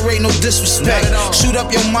tolerate no disrespect. Shoot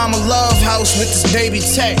up your mama love house with this baby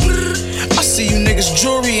tech. I see you niggas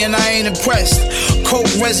jewelry and I ain't impressed.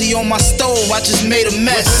 Coke resi on my stove, I just made a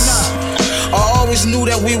mess. I always knew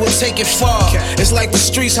that we would take it far. It's like the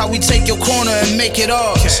streets, how we take your corner and make it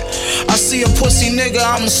ours. I see a pussy nigga,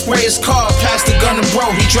 I'ma spray his car. Pass the gun to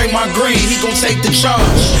bro, he drink my green, he gon' take the charge.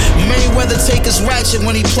 Mayweather take his ratchet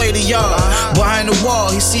when he play the yard. Behind the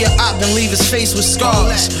wall, he see a op and leave his face with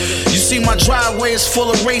scars. You see my driveway is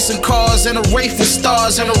full of racing cars and a Wraith with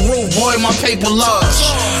stars and a roof, boy, my paper large.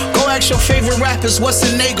 Go ask your favorite rappers, what's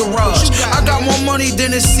in their garage? I got more money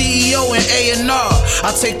than a CEO and A&R.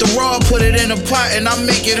 I take the raw, put it in a pot and I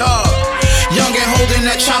make it hard. Young and holding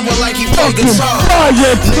that chopper like he play guitar.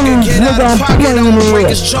 Nigga get out of pocket, I'ma break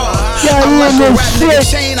his jaw. I'm like a rap nigga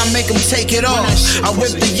chain, I make him take it off. I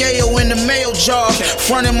whip the yayo in the mail jar.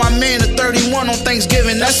 Frontin' my man at 31 on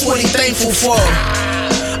Thanksgiving, that's what he thankful for.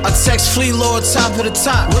 I text Flea Lord top of the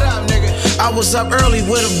top. What up, nigga? I was up early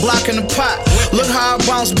with a block in the pot. Look how I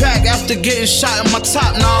bounced back after getting shot in my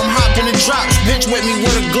top. Now I'm hopping in drops. Bitch with me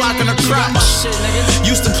with a Glock in the crotch.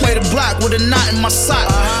 Used to play the block with a knot in my sock.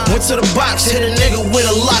 Went to the box, hit a nigga with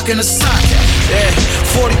a lock in the sock. Yeah,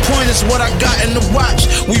 40 pointers what I got in the watch.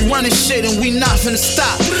 We running shit and we not finna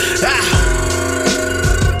stop.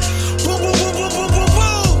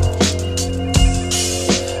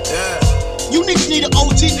 You niggas need an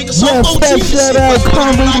OG, nigga. So yes, OG that's that out.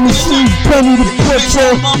 Conway the Machine, Penny the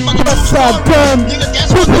Butcher, Westside Gun.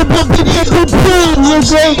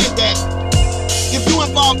 If you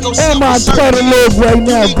involve yourself in my catalog right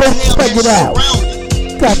now, go check it out.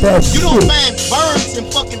 Got that shit. You don't man birds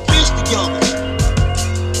and fucking fish together.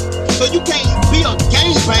 So you can't be a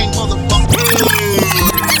gangbang motherfucker.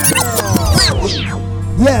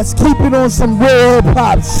 Yes, keep it on some real hip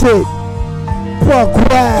hop shit. Fuck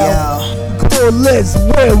wild. Let's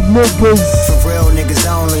real niggas. For real niggas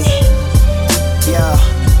only. Yo.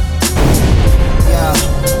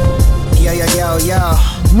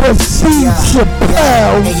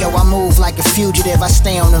 Hey yo, I move like a fugitive, I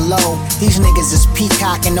stay on the low. These niggas is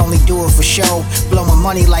peacock and only do it for show. Blowing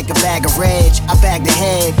money like a bag of reg. I bag the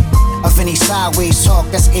head of any sideways talk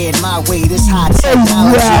that's aired my way. This high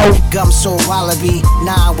technology, gum so wallaby.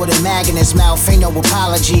 9 with a mag in his mouth, ain't no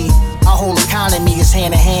apology. Our whole economy is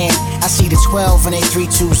hand in hand. I see the 12 in a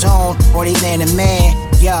 3-2 zone, or they man to man.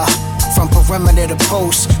 Yeah, from perimeter to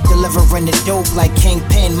post, delivering the dope like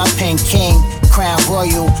Kingpin, my pen king. Crown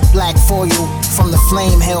royal, black foil, from the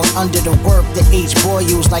flame held under the work that H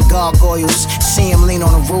boils like gargoyles. See him lean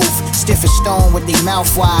on the roof, stiff as stone with their mouth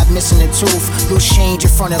wide, missing a tooth. Loose change in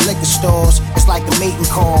front of liquor stores, it's like a mating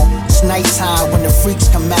call. It's nighttime when the freaks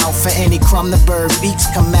come out, for any crumb the bird beats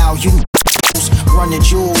come out. You run the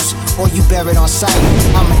jewels, or you buried on sight.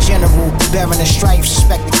 I'm a general, bearing the stripes,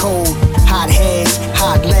 respect the code. Hot heads,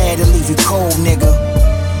 hot lead, to leave you cold, nigga.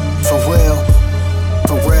 For real.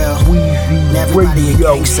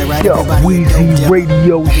 Weezy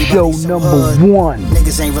Radio Show number 1.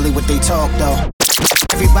 Niggas ain't really what they talk though.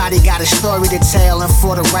 Everybody got a story to tell, and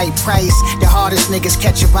for the right price, the hardest niggas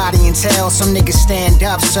catch your body and tell. Some niggas stand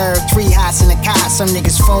up, serve 3 hots in a cot. Some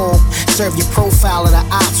niggas fold, serve your profile of the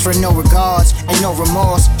ops for no regards and no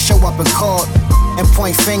remorse. Show up in court and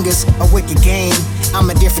point fingers, a wicked game.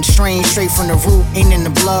 I'm a different strain, straight from the root, ain't in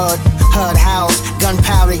the blood. HUD house,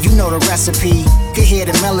 gunpowder, you know the recipe. Could hear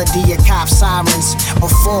the melody of cop sirens, or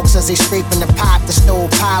forks as they scraping the pot, the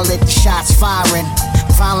stove pilot, the shots firing.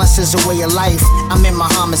 Violence is a way of life. I'm in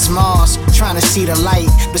Muhammad's Mars, trying to see the light.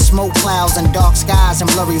 But smoke clouds and dark skies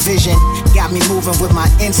and blurry vision got me moving with my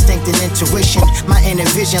instinct and intuition. My inner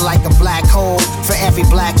vision like a black hole for every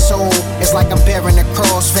black soul. It's like I'm bearing a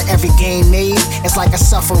cross for every game made. It's like I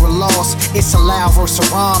suffer a loss. It's a loud versus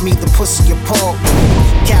around me, the pussy or pork.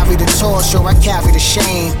 Carry the torch or I carry the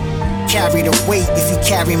shame. Carry the weight if you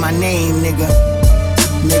carry my name, nigga.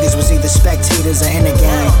 Niggas was either spectators or in the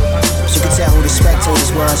game. So you can tell who the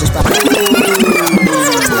spectators were just by.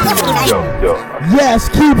 Yes,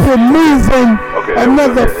 keep it moving. Okay,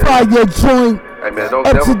 another fire joint. Hey man, don't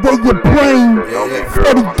up to date your brain.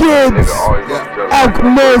 Freddie Gibbs,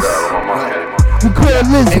 Alchemist.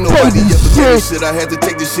 Ain't nobody ever gave me shit. I had to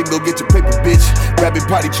take this shit, go get your paper, bitch. Rabbit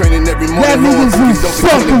potty training every morning. That niggas is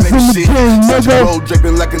suckers in the game, nigga. Roll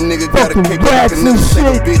draping like a nigga got a cape, like a nigga take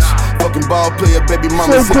a bitch. Fucking ball player, baby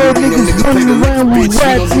mama said me, them niggas play the liquor, bitch. She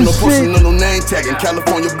don't do no posting, no name tagging.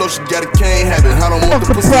 California blow, she got a cane habit. I don't want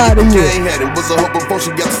the pussy, the gang had it. Was a hope before she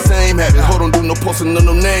got the same habit. Hold on, do no posting, no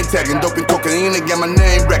name tagging. Dope and cocaine, they got my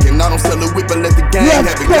name racking. I don't sell a whip, but let the gang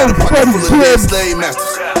have it. Got a pocket full of dead slave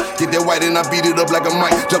masters. Get that white and I beat it up like a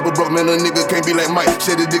mic. Jump a broke man, a nigga can't be like Mike.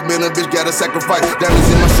 Shit a dick man, a bitch gotta sacrifice. Diamonds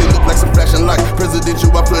in my shit look like some flashing light.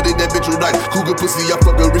 Presidential, I flooded that bitch with light. Cougar pussy, I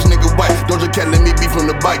fuck a rich nigga white. Doja Cat let me be from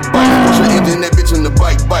the bike bite. Push her engine, that bitch in the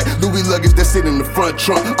bike bite. Louis luggage that sit in the front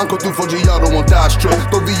trunk. Uncle through 4G, y'all don't want Dodge truck.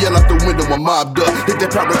 Throw VL out the window, I'm mobbed up. Hit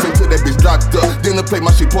that power till that bitch locked up. Then I play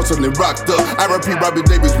my shit porcelain rocked up. RIP Robbie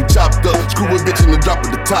Davis, we chopped up. Screw a bitch in the drop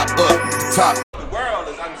with the top up. Top. The world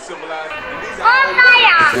is uncivilized.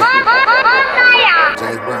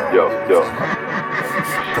 Yo.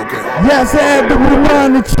 Okay. Yes, I had to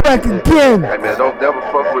rewind the track again. Hey man, don't never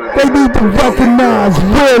fuck with it. They need to recognize,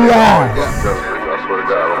 realize. I swear to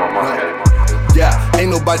God, on my mama. Yeah,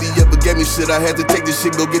 ain't nobody ever gave me shit. I had to take this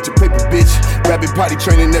shit, go get your paper, bitch. Rabbit potty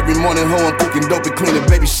training every morning, ho, I'm cooking dope and cleaning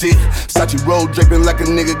baby shit. Sachi roll draping like a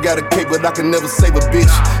nigga got a cape, but I can never save a bitch.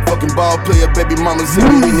 Fucking ball player, baby mama's in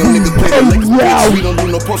me, young niggas play the Lakers, bitch. We don't do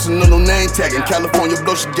no posting, no name tagging. California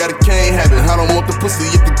blow, she got a cane habit. I don't want the pussy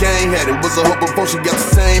if the gang had it. Was a hope before she got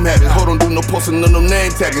the same habit. Hold on, do no posting, no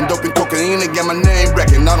name tagging. Dope and cocaine, they got my name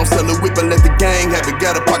racking. I don't sell a whip, but let the gang have it.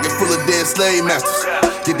 Got a pocket full of dead slave masters.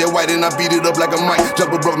 Get that white and I beat it up like a mic.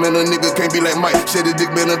 Jump a broke man, a nigga can't be like Mike. Shit a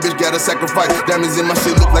dick man, a bitch gotta sacrifice. Diamonds in my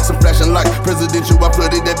shit look like some flashing light. Presidential, I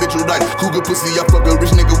flooded that bitch with light. Cougar pussy, I fuck a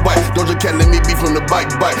rich nigga white. Doja Cat let me be from the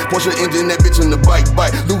bike bite. Porsche engine, that bitch in the bike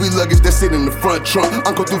bite. Louis luggage that sit in the front trunk.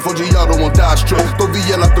 Uncle through 4G, y'all don't want Dodge truck. Throw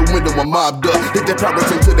VL out the window, I'm mobbed up. Hit that power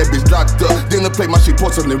till that bitch locked up. Then I play my shit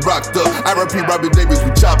porcelain rocked up. RIP Robbie Davis,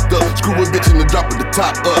 we chopped up. Screw a bitch in the drop with the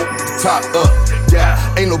top up. Top up. Yeah,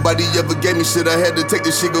 ain't nobody ever gave me shit. I had to take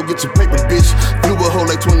this shit, go get your paper, bitch. Flew a whole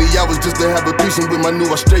like 20 hours just to have a threesome with my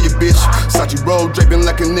new Australia bitch. Sachi roll draping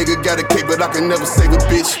like a nigga got a cape, but I can never save a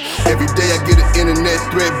bitch. Every day I get an internet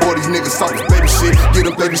thread, boy, these niggas soft as baby shit. Get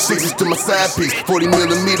them 36s to my side piece,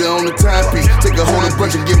 40mm on the timepiece. Take a whole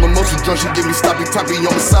bunch and get my motion drunk. She give me stoppy toppy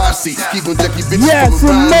on the side seat. Keep them Jackie bitches. Yes,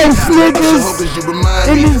 and most niggas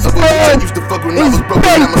in this world used to fuck when I was broke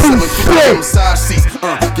and I'm a 7 on the side seats.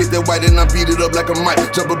 Get that white and I beat it up like a mic.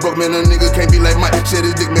 Jump a broke man, a nigga can't be like Mike. Shit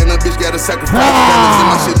a dick man, a bitch gotta sacrifice. Diamonds in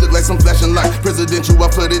my shit look like some flashing light. Presidential, I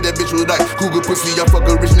flooded that bitch with light. Cougar pussy, I fuck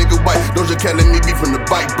a rich nigga white. Doja Cat let me be from the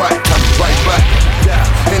bike bite. Right back.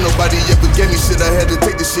 Yeah, ain't nobody ever gave me shit. I had to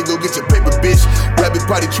take this shit, go get your paper, bitch. Rabbit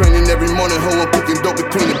potty training every morning, ho, I'm cooking dope and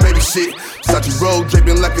cleaning baby shit. Sachi roll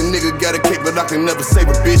draping like a nigga got a cape, but I can never save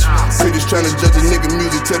a bitch. City's trying to judge a nigga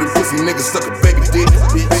music, tell the pussy nigga suck a baby dick.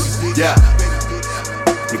 Yeah.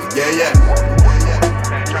 Yeah.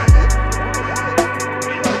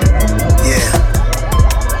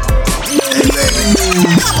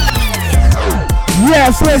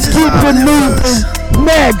 Yes, let's keep it moving.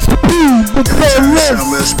 Max P, the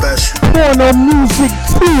playlist. Porno music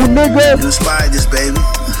too, nigga. You inspired this, baby.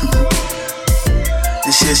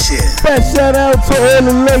 This your shit. Best shout out to all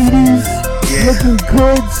the ladies. Yeah. Looking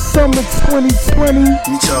good, summer 2020. Let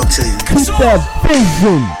me talk to you. Keep that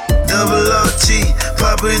vision. Double OT,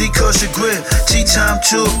 property cost a grip. Tea time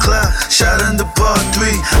 2 o'clock, shot under bar 3.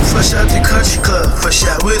 Fresh out the country club, fresh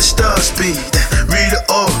out with the star speed. Read it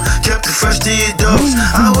all, kept it fresh to your doors.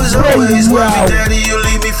 I was always worried, daddy, you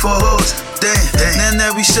leave me for hoes. Damn, then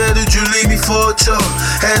that we settled, you leave me for a tour.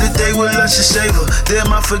 Had a day with lunch and savor, damn,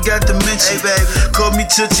 I forgot to mention. Hey, baby, called me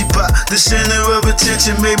Tootsie Pop, the center of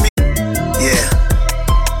attention made me. Yeah.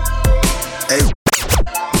 Hey.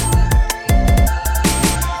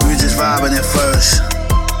 We just vibing at first.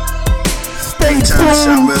 Stay tuned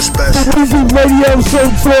to Weezy Radio Show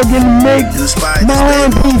Talking Mix. My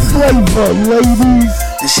R&B flavor, ladies.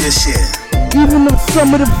 This shit. Even if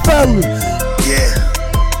some of the fellas. Yeah.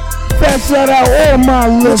 Fat shout out all my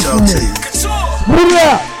listeners. What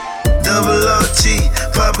up? Double RT,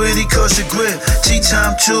 property cost a grip. Tea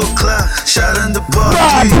time 2 o'clock, shot under bar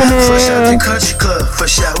 3. Fresh out the country club,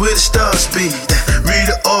 fresh out with the star speed. Read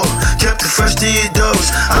it all, kept it fresh to your doors.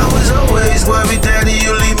 I was always worried, daddy,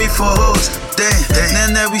 you leave me for hoes. Damn,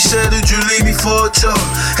 then that we settled, you leave me for a tour.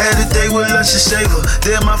 Had a day with lunch and savor,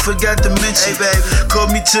 damn, I forgot to mention. Hey, baby,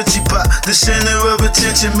 called me Tootsie Pop, the center of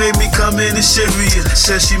attention made me come in and serious.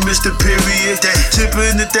 Said she missed the period.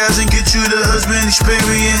 Tipping 1,000, get you the husband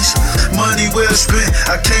experience. Money well spent,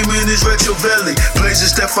 I came in this retro valley.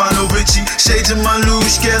 Blazing Stefano Ricci, shades in my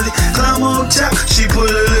Louis Kelly. Climb on top, she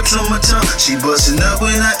put her lips on my tongue. She busting up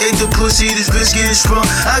when I ate the pussy, this bitch getting sprung.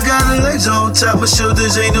 I got her legs on top, my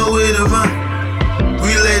shoulders ain't nowhere to run.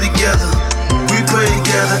 We lay together, we pray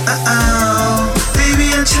together. Baby,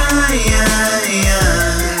 I'm trying.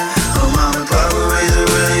 Oh, mama and papa raised a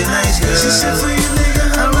really nice girl. She said, for you, nigga,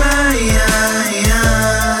 alright.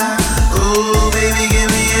 Oh, baby, give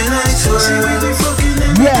me a nice word. She really fucking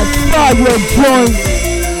every day. Yes, fire joint.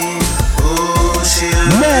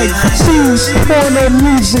 Next, Cheese Corner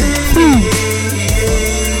Music Key.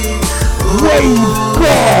 Wave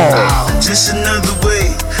God. Just another way.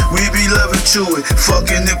 We be loving to it.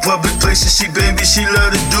 Fucking in public places, she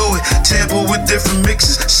love to do it. Tamper with different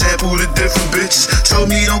mixes, sample the different bitches.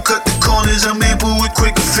 Told me don't cut the corners, I'm ample with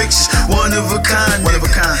quicker fixes. One of a kind,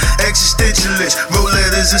 existentialist. Wrote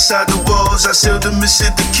letters inside the walls, I sealed them and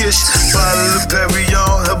sent the kiss. Bottle of Perry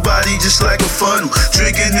on, her body just like a funnel.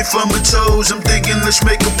 Drinking it from her toes, I'm thinking let's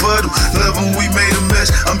make a puddle. Love when we made a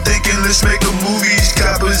mess, I'm thinking let's make a movie. These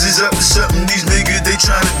coppers is up to something, these niggas they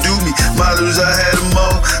tryna do me. Models, I had them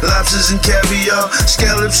all. Lobsters and caviar,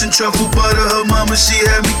 scallops and truffle butter. Her mama, she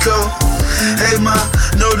had me cold. Hey ma,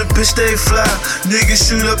 know the bitch stay fly. Niggas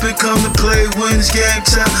shoot up and come to play when it's game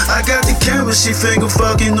time. I got the camera, she finger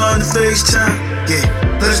fucking on the FaceTime. Yeah,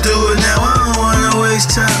 let's do it now, I don't wanna waste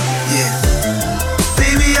time. Yeah,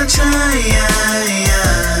 baby, I'm trying.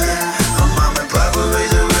 Her mama and papa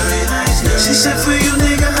raised a really nice girl. She said for you,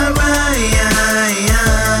 nigga, alright.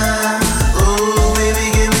 Oh, baby,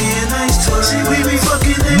 give me a nice tour. See, we be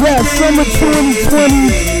fucking every Yeah, day. summer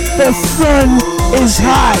 2020, the sun is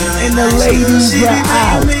hot and the ladies are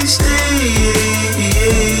out.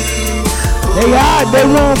 They out, they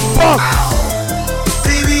won't fuck.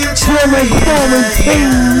 During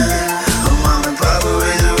quarantine.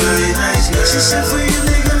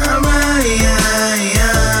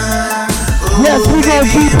 Yes, we gon'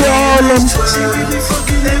 keep it all in.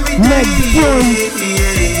 Next joint,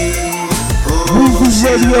 Weezy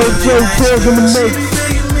Radio Show Talking the Mix.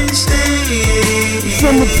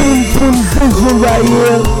 Summer 2020 vision right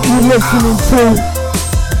here, you listening to.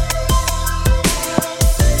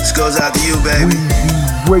 This goes out to you, baby.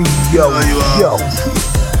 Radio, yo.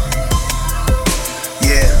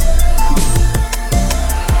 Yeah.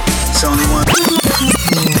 It's only one.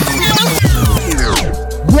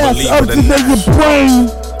 Yes, up to your brain.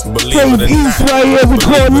 Dave East right here, we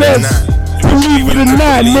call this. Believe it or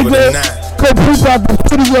not, nigga. Go peep out the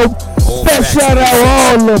video. Fat shout out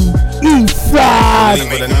all of them. East side.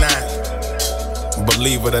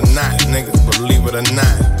 Believe it or not, nigga. Believe it or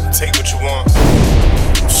not. Take what you want.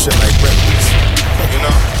 Shit like breakfast, you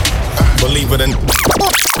know. Believe it or not.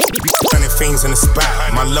 100 fiends in the spot.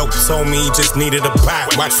 My loc told me he just needed a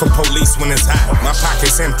pot. Watch for police when it's hot. My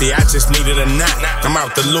pocket's empty, I just needed a knot. I'm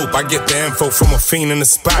out the loop, I get the info from a fiend in the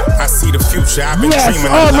spot. I see the future, I've been dreaming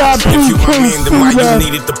a lot. If you my man, then why you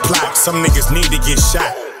needed the plot? Some niggas need to get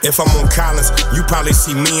shot. If I'm on Collins, you probably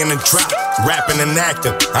see me in the drop. Rapping and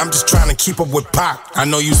acting, I'm just trying to keep up with Pac. I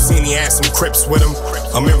know you seen he had some Crips with him.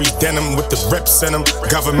 Amiri denim with the rips in him.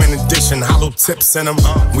 Government edition, hollow tips in him.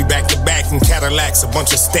 We back to back in Cadillacs, a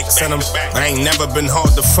bunch of sticks in them. I ain't never been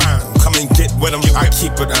hard to find. come and get with them. I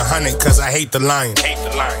keep it 100 cause I hate the lion.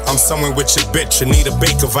 I'm somewhere with your bitch, Anita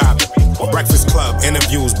Baker vibing. Breakfast Club,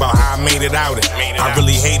 interviews about how I made it out. I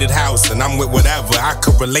really hated house and I'm with whatever. I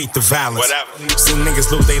could relate to violence. Seen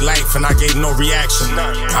niggas lose their life and I gave no reaction.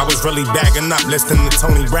 I was really bagging up, listening to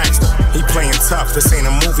Tony Braxton. He playing tough, this ain't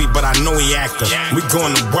a movie, but I know he acting. We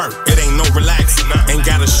going to work, it ain't no relaxing. Ain't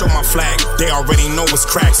gotta show my flag, they already know it's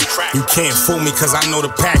cracks. You can't fool me cause I know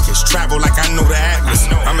the package. Travel like I know the atlas.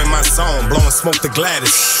 I'm in my zone, blowing smoke to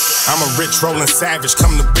Gladys. I'm a rich rolling savage,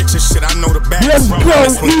 come to bitches shit, I know the baddest.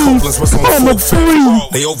 That's when Copeland's was on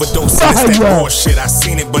full. They overdosed on this, that bullshit. I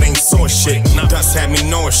seen it but ain't saw shit. Dust had me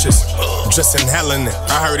nauseous, just inhaling it.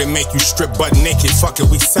 I heard it make you strip butt naked, fuck it,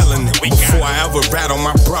 we selling it. Before I ever rat on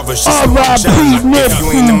my brothers, just know I'm gelling it. If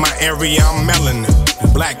you ain't in my area, I'm melon it.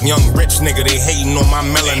 Black, young, rich nigga, they hating on my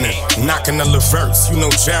melanin. Knocking the Leverts, you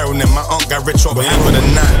know Gerald and my uncle got rich on. Believe it or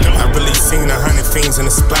not, I really seen 100 fiends in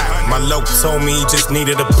the spot. My loc told me he just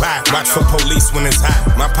needed a pot. Watch for police when it's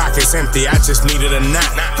hot. My pocket's empty, I just needed a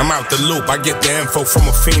knot. I'm out the loop, I get the info from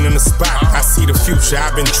a fiend in the spot. I see the future,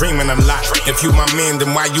 I've been dreaming a lot. If you my man,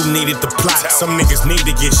 then why you needed the plot? Some niggas need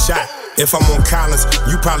to get shot. If I'm on Collins,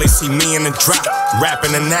 you probably see me in the drop,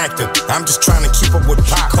 rapping and acting. I'm just trying to keep up with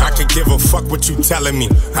Pop. I could give a fuck what you telling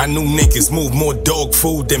me. I knew niggas move more dog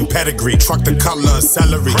food than pedigree. Truck the color of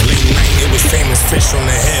celery. Late night, it was famous fish on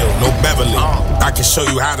the hill, no Beverly. I can show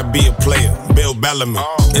you how to be a player, Bill Bellamy.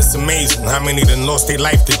 It's amazing how many done lost their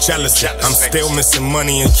life to jealousy. I'm still missing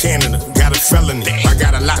money in Canada, got a felony. I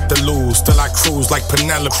got a lot to lose, still I cruise like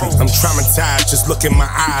Penelope. I'm traumatized, just look in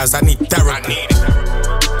my eyes, I need therapy.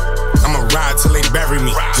 I'ma ride till they bury me.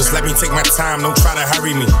 Just let me take my time, don't try to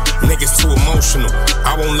hurry me. Niggas too emotional,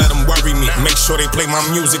 I won't let them worry me. Make sure they play my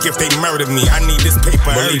music if they murder me. I need this paper,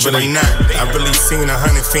 believe it or not. I really seen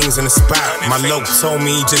 100 fiends in the spot. My loc told me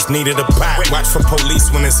he just needed a pot. Watch for police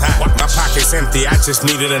when it's hot. My pocket's empty, I just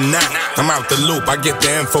needed a knot. I'm out the loop, I get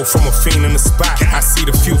the info from a fiend in the spot. I see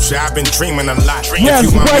the future, I've been dreaming a lot. Yes, if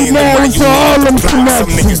you my right man, now then why you need the plot?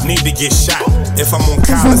 Some niggas need to get shot. If I'm on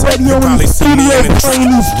Collins, you probably see me in the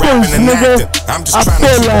trap, rapping and acting. I'm just trying to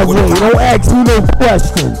feel that way. Don't ask me no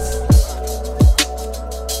questions.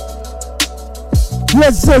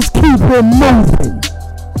 Let's just keep it moving.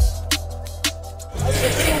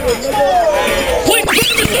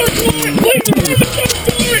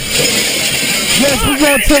 Yes, we're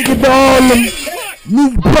gonna take it to all them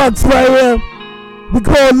neat bucks right here. We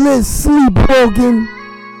call this Sleepwalking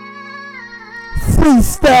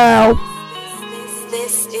Freestyle.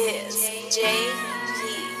 This is J.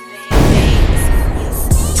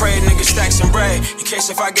 Pray niggas stack some bread in case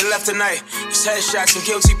if I get left tonight. It's headshots and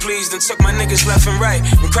guilty pleas, then took my niggas left and right.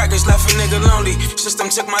 When crackers left a nigga lonely, system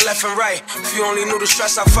took my left and right. If you only knew the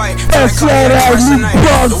stress I fight, I call it the rest of night.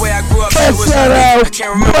 The way I grew up, shit was ugly. I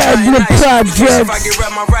can't remember nothing nice. In case if I get rap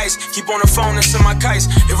my rights, keep on the phone and send my kites.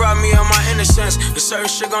 They robbed me of my innocence. The certain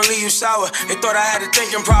shit gon' leave you sour. They thought I had a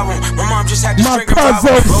thinking problem. My mom just had this drinking problem.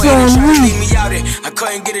 Oh, yeah, they tried to leave me out it. I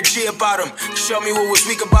couldn't get a G about him. Show me what was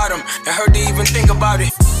weak about him. It hurt to even think about it.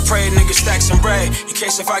 Pray niggas stack some bread in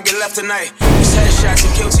case if I get left tonight. It's headshots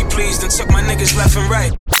and guilty pleas, then took my niggas left and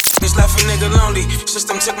right. Niggas left a nigga lonely,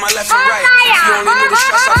 system took my left and right. If you only knew the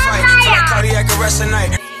stress I fight, feel like cardiac arrest at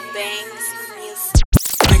night.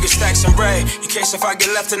 Niggas stack some bread in case if I get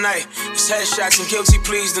left tonight. It's headshots and guilty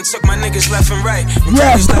pleas, then took my niggas left and right.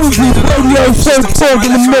 Niggas left a nigga lonely, system took my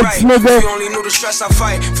left and right. If you only knew the stress I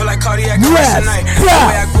fight, feel like cardiac arrest at night. The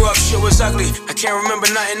way I grew up, shit was ugly. I can't remember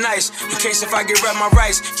nothing nice. In case if I get rap my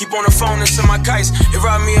rights, keep on the phone and send my kites. They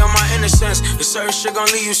robbed me of my innocence. The certain shit gon'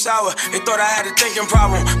 leave you sour. They thought I had a thinking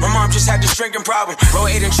problem. My mom just had this drinking problem. Bro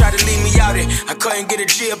ate and tried to leave me out it. I couldn't get a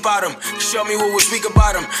G about him. Show me what was weak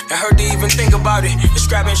about him. It hurt to even think about it. The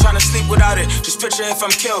scrap ain't trying to sleep without it. Just picture if I'm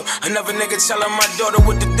killed. Another nigga telling my daughter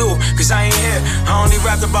what to do. Cause I ain't here. I only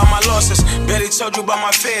rapped about my losses. Barely told you about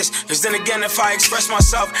my fears. Cause then again, if I express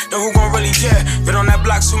myself, then who gon' really care? Been on that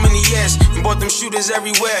block too many years. And bought them shooters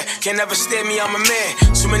everywhere. Can't never stare me, I'm a man.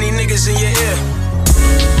 Too many niggas in your ear.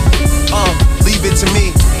 Leave it to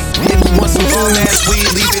me. If you want some long ass weed,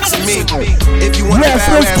 leave it to me. If you want a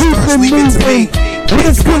foul ass first, leave it to me.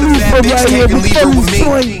 If you want a bad bitch, can't leave her with me.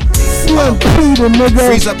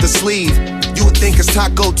 Freeze up the sleeve. You would think it's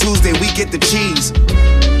Taco Tuesday, we get the cheese.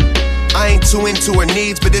 I ain't too into her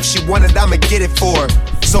needs, but if she wanted, I'ma get it for her.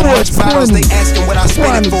 So much bottles, they asking what I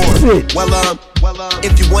spend it for. Well,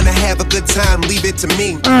 if you wanna have a good time, leave it to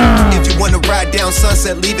me. If you wanna ride down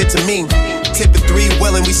Sunset, leave it to me. Tip it 3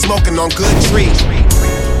 well and we smoking on good trees.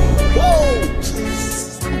 Whoa!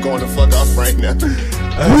 I'm going to fuck off right now.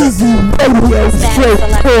 Weezy Radio straight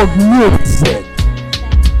talk music.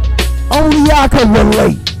 Only I can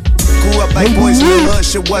relate. Grew up like boys in the hood,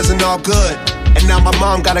 shit wasn't all good. And now my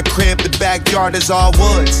mom got a crib, the backyard is all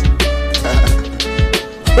woods.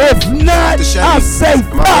 If not, I say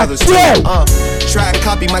fuck you. Try to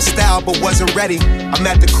copy my style, but wasn't ready. I'm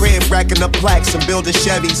at the crib racking up plaques and building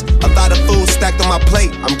Chevys. A lot of food stacked on my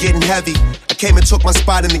plate, I'm getting heavy. I came and took my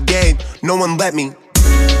spot in the game, no one let me.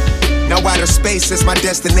 Now outer space is my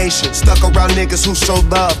destination. Stuck around niggas who show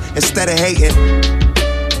love instead of hating.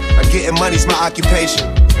 Getting money's my occupation.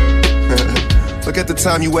 Look at the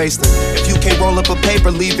time you wasting. If you can't roll up a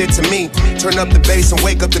paper, leave it to me. Turn up the bass and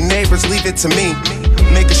wake up the neighbors, leave it to me.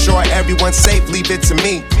 Making sure everyone's safe, leave it to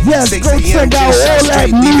me. Yes, 6 go check out all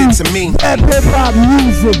that leave it to me. That hip-hop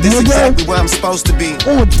music, this nigga. Exactly where I'm supposed to be.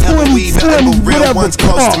 On 2020, real ones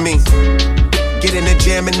close to me. Get in the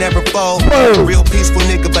jam and never fold. Real peaceful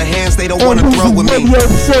nigga, but hands they don't wanna throw with me. A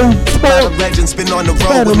lot of legends been on the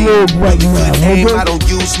road with me. Good aim, I don't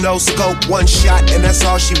use no scope. One shot and that's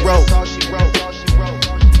all she wrote.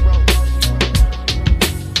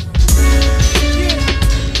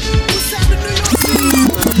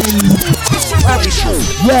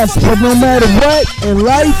 Yes, but no matter what in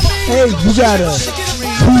life, hey, you gotta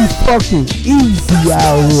be fucking easy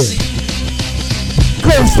out here.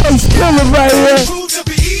 Ghostface Killer right here.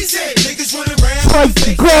 Fight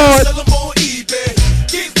the guard.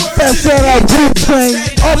 That's that out Wu-Tang.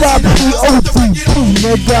 R.I.P.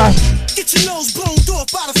 nigga. Get your nose blown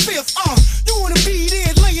off by the fifth, You wanna be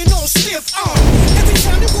there laying on stiff, Every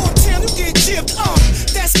time you go uptown, you get gypped,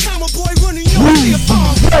 That's Comma Boy running your lift,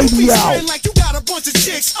 You be feeling like you got a bunch of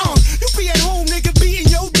chicks, You be at home, nigga, beating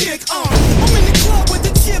your dick, I'm in the club with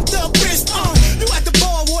the chipped up wrist, You at the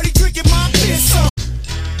bar, Wardy, drinking my piss,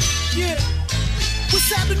 Yeah,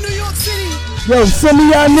 what's happening in New York City? Yo, some of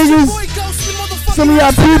y'all niggas, some of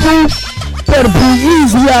y'all people better be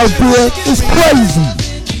easy out there. It's crazy.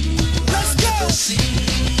 Let's go.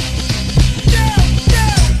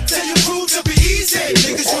 Tell your crew to be easy.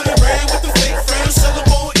 Niggas run around with the fake friends, sell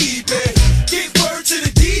them on eBay. Get word to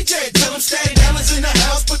the DJ, tell him Staten Island's in the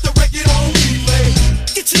house, put the record on replay.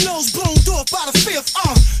 Get your nose blown off by the fifth,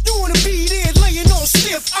 You wanna be there laying on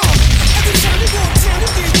stiff, Every time you go uptown,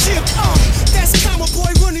 you get gypped, That's Comma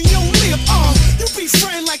Boy running your lip, You be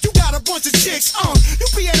friend like you got a bunch of chicks, You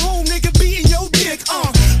be at home, nigga, beating your dick,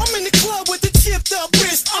 I'm in the club with the chipped up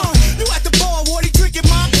wrist, You at the bar, Wardy, drinking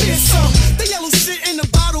my piss, The yellow shit in the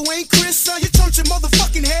bottle ain't Chris, You turned your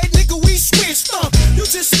motherfucking head, nigga, we switched, You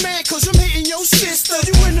just mad cause I'm hitting your sister.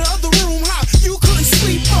 You in the other room, you couldn't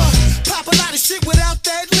sleep, Pop a lot of shit without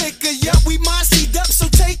that liquor, Yup, we mossied up, so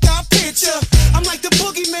take our picture. I'm like the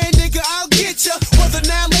boogeyman, nigga, I'll get ya. Whether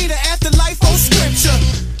now, later, afterlife, or scripture.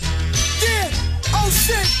 Yeah, oh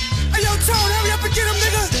shit. Hey, yo, Tone, hurry up and get him,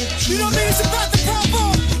 nigga. You know what I mean? It's about to pop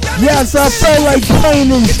off. Yes, I felt like playing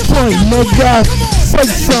this point, nigga. Say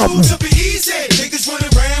something. Niggas running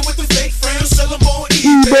around with the fake friends, sell them on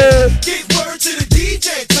eBay. Get word to the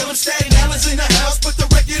DJ, tell him Staten Island's in the house, put the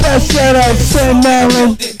record on. That's that out Staten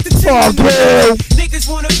Island. Fuck yeah. Niggas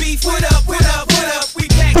wanna beef, what up, what up, what up? We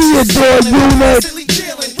back Theodore Unit.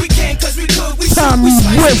 We can't cause we could, we Tommy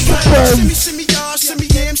Whisper. Shimmy y'all, shimmy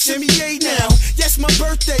yam, shimmy yay now. Yes, my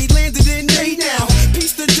birthday landed in May now.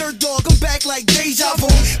 Peace the dirt dog, I'm back like deja vu.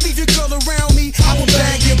 Leave your girl around me, I will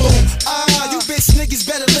bag your boo. You bitch niggas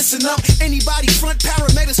better listen up. Anybody front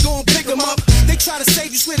paramedics gon' pick them up. They try to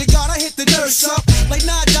save you, swear to God, I hit the nurse up. Like,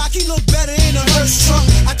 nah, doc, he look better in a hearse truck.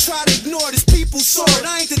 I try to ignore this people's sword.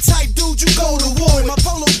 I ain't the type dude you go to war with. My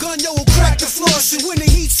polo gun, yo, will crack the floor. Shit, when the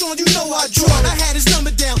heat's on, you know I draw it. I had his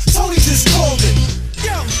number down, Tony just called it.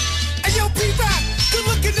 Yo, hey yo, P-Rock, good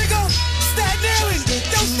looking nigga. Staten Island,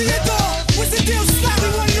 yo, Theodore, what's the deal? Slap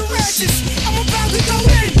me one of the ratchets. I'm about to go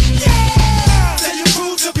in, yeah! Tell your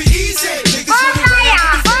crew to be easy. Niggas run around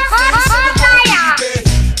with the fake friends, sell them on eBay.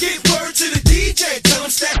 Get word to the DJ, tell him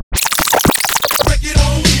Staten record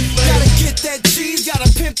on replay. Gotta get that cheese, gotta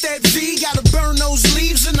pimp that V, gotta burn those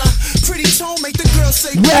leaves in a pretty tone, make the girl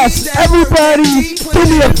say yes, everybody, do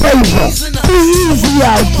me a favor. Be easy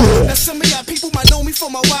out there. Now some of y'all people might know me for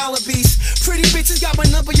my wallabies. Pretty bitches got my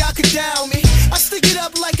number, y'all can dial me. I stick it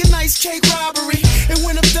up like a nice cake robbery. And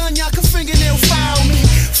when I'm done, y'all can fingernail file me.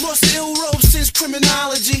 Floss the ill robe since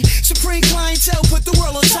criminology. Supreme clientele put the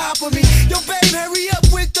world on top of me. Yo, babe, hurry up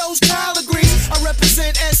with those collard greens. I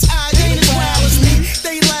represent SI, they ain't as wild as me.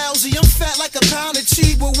 They lousy, I'm fat like a pound of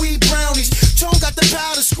cheese with wheat brownies. Tone got the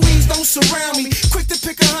powder squeeze, don't surround me. Quick to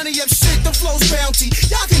pick a honey up shit, the flow's bounty.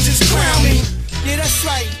 Y'all can just crown me. Yeah, that's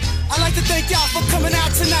right. I'd like to thank y'all for coming out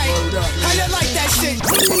tonight. How y'all like that shit?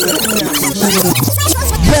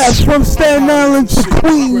 Yes, from Staten Island to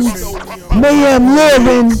Queens, Mayhem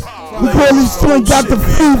living. We call this joint got the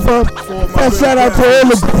fever. And shout out to all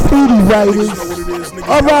the graffiti writers.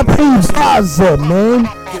 R.I.P. Baza, man.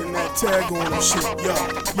 Getting that tag on and shit, yo.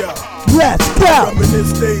 Let's go.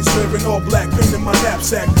 Reminisce days wearing all black, paint in my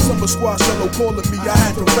knapsack. Summer squash yellow calling me, I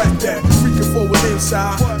had to rack that. Freaking forward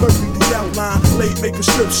inside, burning the outline. Late make a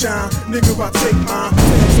strip shine, nigga I take mine.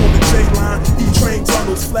 Hands on the J-line, E-train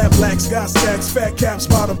tunnels, flat blacks, got stacks, fat caps,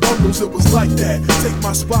 bottom bundles. It was like that. Take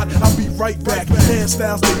my spot, I'll be right back. Hand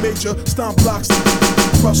styles they major, stomp blocks and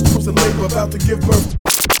crush tools and labor about to give birth.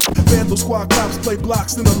 Vandal squad cops play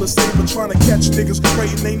blocks in a LeSabre, trying to catch niggas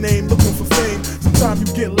writing they name, looking for fame. Sometimes you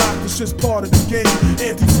get locked, it's just part of the game.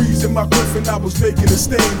 Antifreeze in my griffin, I was making a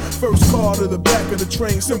stain. First car to the back of the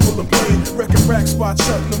train, simple and plain. Wrecking rack spot,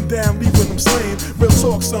 shutting them down, leaving them slain. Real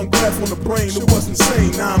talk, son, graph on the brain, it was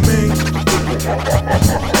insane, nah, man.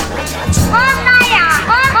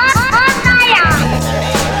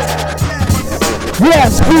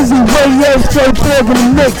 Yeah, Squeezy Radio, straight plug in the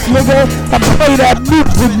mix, nigga. I play that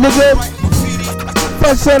music, nigga.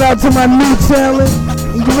 First shout out to my new talent.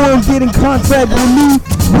 You want to get in contact with me?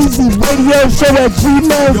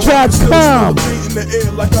 SqueezyRadioShow@gmail.com. In the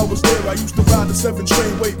air like I was there. I used to ride the 7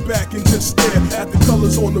 train way back and just stare at the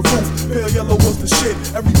colors on the roof. Pale yellow was the shit.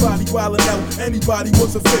 Everybody wildin' out. Anybody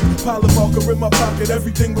was a fit. Pile of marker in my pocket.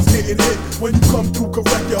 Everything was getting hit. When you come through,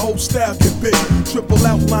 correct your whole style get big. Triple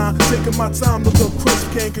outline. Taking my time to look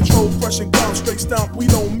crisp. Can't control, crush and down. Straight stomp. We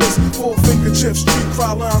don't miss. 4 finger chips. Street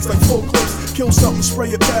cry lines like 4 clips. Kill something, spray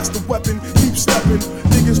it past the weapon. Keep stepping.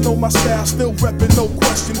 Niggas know my style. Still reppin', no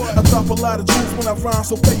question. I drop a lot of jewels when I rhyme,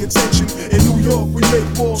 so pay attention. In New York, we make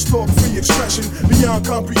walls talk, free expression. Beyond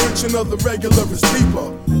comprehension of the regular is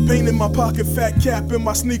deeper. Pain in my pocket, fat cap in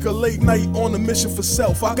my sneaker. Late night on a mission for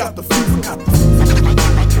self. I got the fever.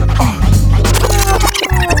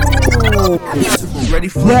 Ready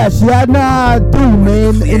for yes, y'all know how I do,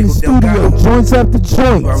 man. In the studio, joints after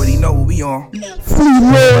joints. You already know what we on. Fleet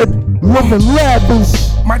Lord, living lavish.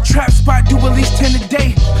 My trap spot do at least 10 a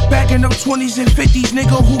day. Bagging up 20s and 50s,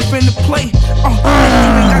 nigga, who finna play?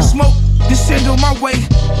 Anything got smoke, just send on my way.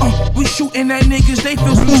 We shooting at niggas, they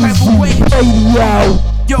feel some type of way.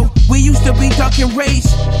 Yo, we used to be ducking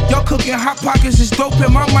raids. Y'all cooking hot pockets, it's dope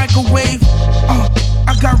in my microwave.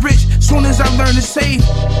 I got rich soon as I learned to save.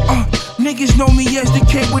 Niggas know me as the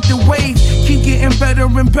kid with the wave. Keep getting better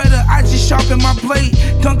and better, I just sharpen my blade.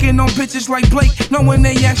 Dunking on bitches like Blake, knowing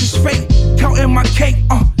they ass is fake. Counting my cake,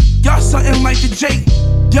 y'all something like the Jake.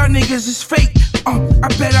 Y'all niggas is fake, I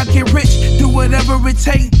bet I get rich, do whatever it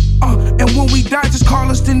take. And when we die, just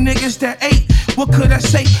call us the niggas that ate. What could I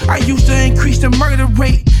say? I used to increase the murder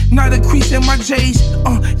rate, not increasing my J's.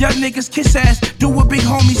 Y'all niggas kiss ass, do what big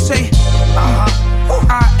homies say.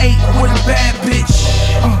 I ate with a bad bitch.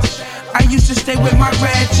 I used to stay with my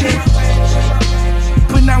rad chick,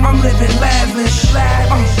 but now I'm living lavish.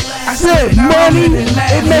 I said money,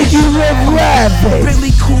 it make you live lavish.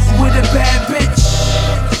 Billy Coop with a bad bitch.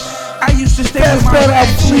 I used to stay with my rad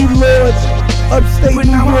chick, upstate but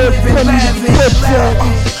now I'm living lavish.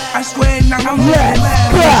 I swear now I'm living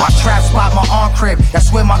lavish. My trap spot, my arm crib,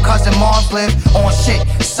 that's where my cousin Mars live. On shit,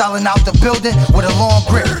 selling out the building with a long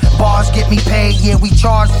grip. Bars get me paid, yeah, we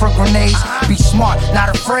charge for grenades. Be smart, not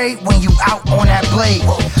afraid when you out on that blade.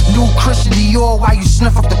 New Christian Dior while you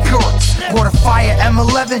sniff up the Purits. Bought a fire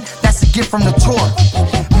M11, that's a gift from the tour.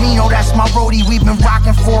 Mino, that's my roadie, we been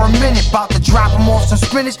rocking for a minute. About to drop him off some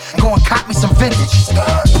spinach, go and cop me some vintage.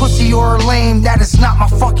 Pussy or lame, that is not my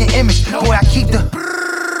fucking image. Boy, I keep the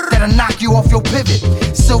that'll knock you off your pivot.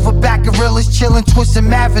 Silverback gorillas chillin', twistin'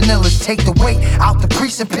 mad vanillas. Take the weight out the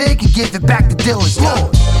precinct pig and give it back to dealers.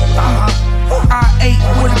 I ate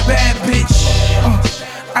with a bad bitch.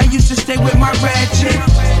 I used to stay with my rad chick,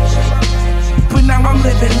 but now I'm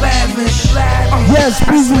living lavish. Yes,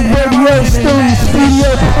 Squeezy Radio, still in the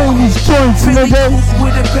studio, playing these joints, nigga.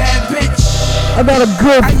 With a bad bitch. I got a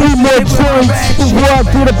good few more joints before I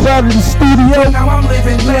get up out of the studio.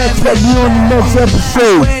 Let's get you on the next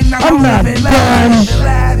episode. I'm not done.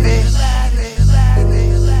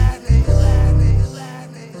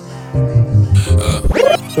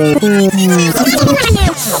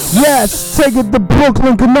 Yes, take it to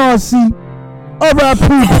Brooklyn, Canarsie. R.I.P.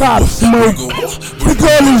 Pop Smoke. We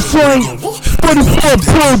call this joint 44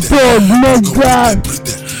 Bulldog, nigga.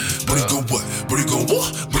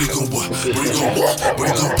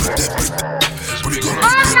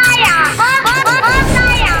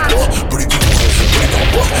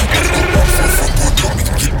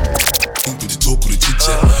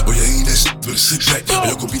 Sit back, or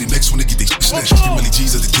y'all gon' be the next one to get they snatched. Give Millie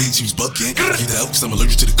G's at the cage, she was bucking. Get the out, cause I'm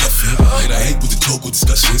allergic to the cuffing. And I hate with the talk with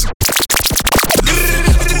discussions. I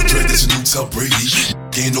told Drake that's a new Tom Brady.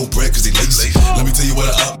 Ain't no bread cause they lazy. Let me tell you what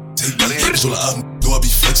I up. take me. It's all I do, I be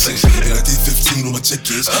flexing. And I did 15 on my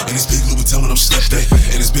tickets. And it's big Louboutin when I'm stepping.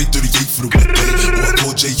 And it's big 38 for the wet day. Or I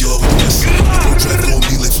call JR with the blessing. Don't draft on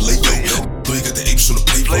me like Filet-O. Boy, you got the apes on the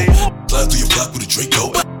payroll. Fly through your block with a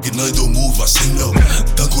Draco. Get nothing, don't move, I say no.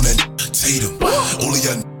 Dunk on that Tatum. Only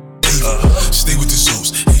y'all stay with the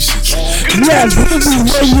souls. Yes, this is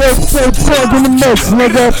Radio Straight Plug in the mix,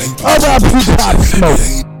 nigga. R.I.P. Pop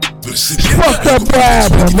Smoke. Fucked up what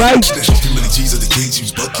happened, right? Too many G's at the cage, he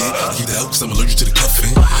was bucking. I keep the out cause I'm allergic to the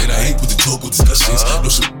cuffing. And I hate with the talk with discussions. No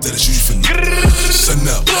shit that is usually for sun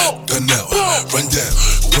out, gun out, run down,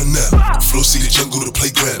 run out. Flow see the jungle to the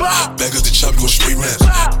playground. Back up the chop, you gon' spray raps.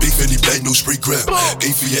 Big Fendi bag, no spray grab.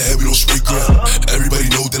 Ain't for your head, we don't spray grab. Everybody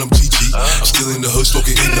know that I'm GG. I'm still in the hood,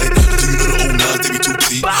 smoking in like. Do you know the 09, they be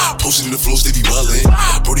 2T. Posting in the flows, they be wildin'.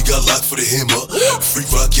 Brody got locked for the hammer. Free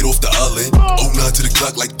rock, get off the island. 09 to the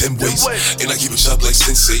clock like them ways. And I keep it sharp like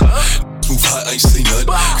Sensei. Move high, I ain't say none.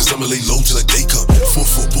 Cause I'ma lay low till like day come.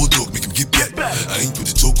 4-4 bulldog, make him get back. I ain't with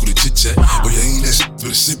the talk or the chit chat. But you ain't that shit,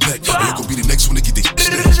 better sit back. Or you gon' be the next one to get they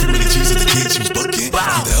snatched. Too many G's at the cage, he was bucking. Keep the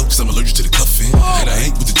out cause I'm allergic to the cuffing. And I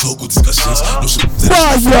ain't with the talk or discussions. No shit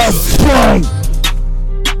that is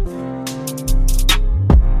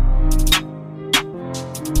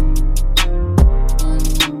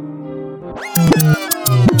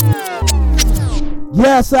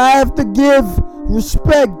Yes, I have to give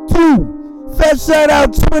respect to Fat shout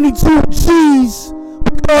out 22 G's.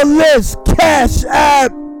 We call this Cash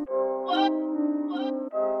App.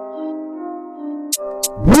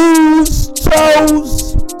 Wheels,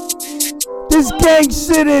 toes. This gang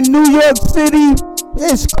shit in New York City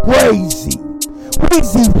is crazy.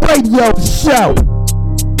 Weezy Radio Show.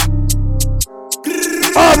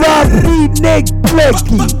 R.I.P. Nick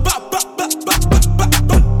Blicky.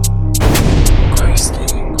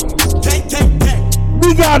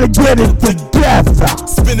 We gotta get it together.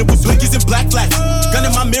 Spinning with blickies and black flags. Gun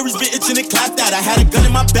in my mirrors, been itching and clapped out. I had a gun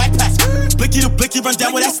in my backpack. Blicky to blicky, run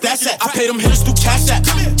down with that stash at. I paid them hitters through cash app.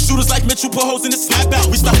 Shooters like Mitchell put holes in the snap out.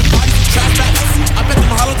 We stuffing bodies and trash back. I bet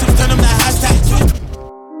them hollow tips turn them to hashtag.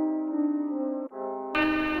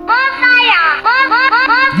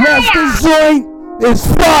 Yes, this joint is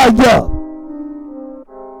fire.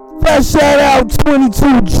 First shout out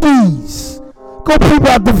 22 G's. Go peep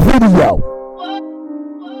out the video.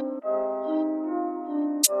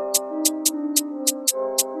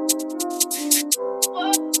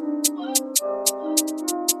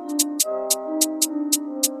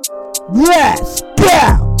 Yes,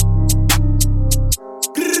 yeah.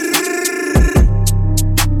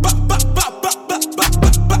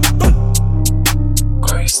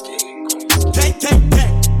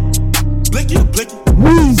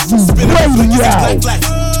 Weezy Radio.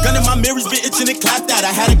 Gun in my mirrors, been itching and clapped out.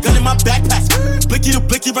 I had a gun in my backpack. Blicky to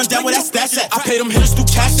blicky, run down with that stash at. I paid them hitters through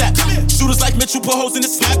cash app. Shooters like Mitchell put holes in the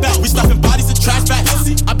snap out. We stuffing bodies and trash bags.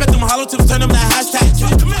 I bet them hollow tips turn them to hashtag.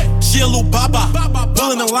 She a little baba,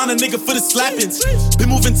 pulling a line of nigga for the slappings. Been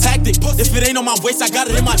moving tactic. If it ain't on my waist, I got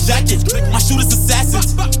it in my jacket. My shooters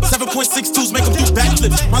assassins. 7.62s make them do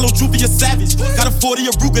backflips. My little Juvia savage. Got a 40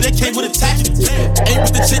 a Ruger that came with attachments. Ain't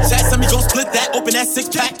with the chit chat, send me gon' split that. Open that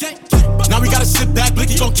 6-pack. Now we gotta sit back,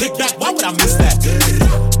 Blicky gon' kick back. Why would I miss that?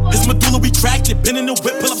 This medulla, we cracked it. Been in the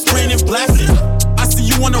whip, pull up spraying and blasting. I see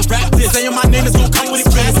you wanna rap this. Saying my name is gon' come with a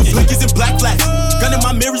basket. Blickies and black flags. Gun in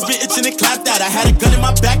my mirrors, been itching and clapped out. I had a gun in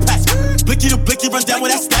my backpack. Blicky to blicky, run down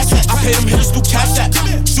with that stash at. I paid them hitters through cash app.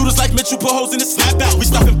 Shooters like Mitchell put holes in the snap out. We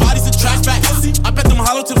stuffing bodies and trash bags. I bet them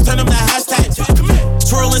hollow tips turn them to hashtag.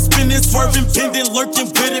 Twirling, spinning, swerving, bending,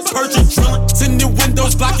 lurking with it, purging, drilling. Tinted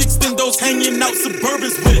windows, block extendos, hanging out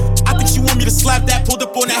Suburbans with it. I think she want me to slap that. Pulled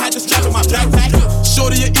up on that, had to strap in my backpack.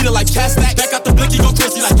 Shorty, you eat it like cash stack. Back out the blicky, go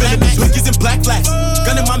crazy like Batman. Blickies and black flags.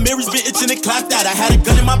 Gun in my mirrors, been itching and clapped out. I had a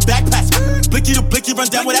gun in my backpack. Blicky to blicky,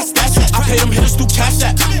 run down with that stash at. I paid them hitters through cash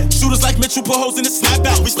app. Shooters like Mitchell put holes in the snap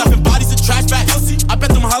out. We stuffing bodies and trash bags. I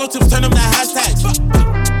bet them hollow tips turn them to hashtags.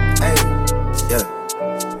 Hey, yeah.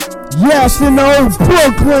 Yes, in the old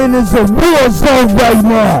Brooklyn is a war zone right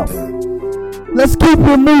now. Let's keep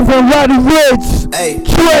it moving, Roddy Rich. Hey,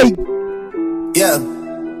 Drake. Yeah.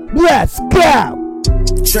 Let's go.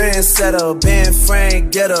 Trendsetter, Ben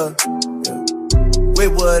Frank, getter.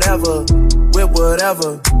 With whatever, with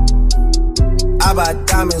whatever. I buy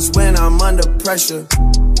diamonds when I'm under pressure.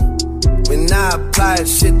 When I apply it,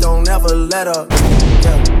 shit don't ever let up.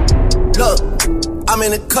 Yeah. Look, I'm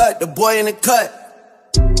in the cut, the boy in the cut.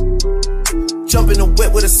 Jump in the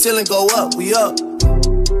whip with the ceiling go up, we up.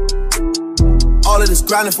 All of this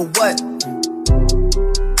grinding for what?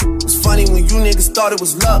 It's funny when you niggas thought it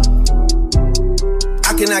was luck.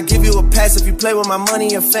 I cannot give you a pass if you play with my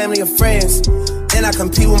money and family or friends. Then I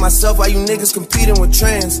compete with myself while you niggas competing with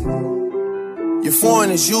trends. Your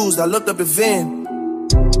foreign is used, I looked up the VIN.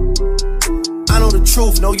 I know the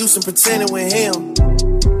truth, no use in pretending with him.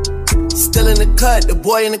 Still in the cut, the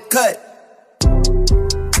boy in the cut.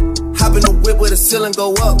 Hop in the whip where the ceiling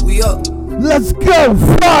go up, we up. Let's go,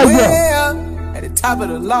 fire! Yeah, at the top of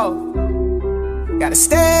the low. Gotta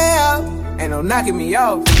stay up, ain't no knocking me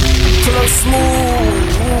off. Pull up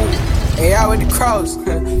smooth, hey, out with the cross.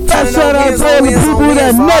 That's shout out to all the people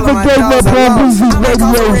that never gave up on Weezy's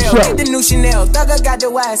radio show. Get the new Chanel, Thugger got the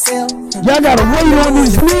YSL. Y'all gotta wait on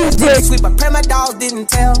this music. Sweep, I pray my dogs didn't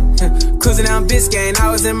tell. Cruising down Biscayne,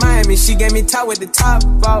 I was in Miami. She gave me top with the top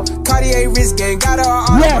off. Cartier wrist game, got her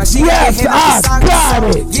all. Yes, I got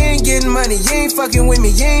it. You ain't getting money, you ain't fucking with me,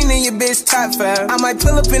 you ain't in your bitch top 5. I might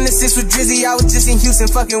pull up in the 6 with Drizzy. I was just in Houston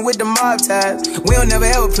fucking with the mob ties. We don't never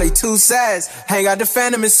ever play two sides. Hang out the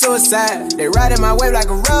Phantom and Suicide. They riding my wave like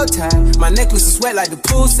a road tide. My necklace is wet like the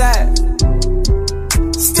poolside.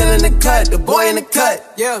 Still in the cut, the boy in the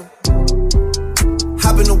cut, yeah.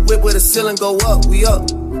 Hop in the whip where the ceiling go up, we up.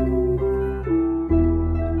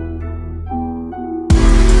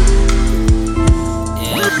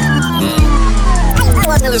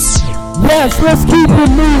 Yes, let's keep it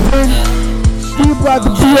moving. We about to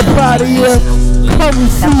be up out of here. Curry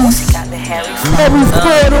seeds. Curry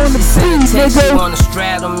squared on the beat, nigga. Wanna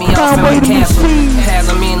straddle me off in my castle.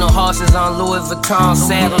 Palomino horses on Louis Vuitton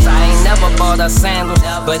saddles. I ain't never bought her sandals,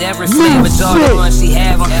 but every flavor Jordan one she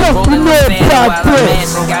have them. Rolling the fan while I'm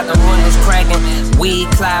mashing, got the windows cracking. Weed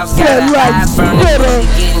clouds got her eyes burning. She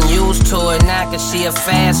getting used to it now 'cause she a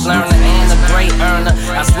fast learner and a great earner.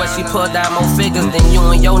 I swear she pulled out more figures than you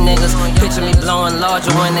and your niggas. Picture me blowing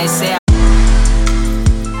larger when they say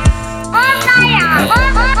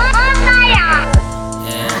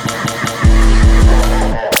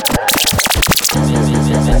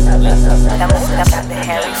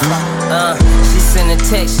she sent a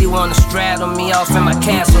text, she wanna straddle me off in my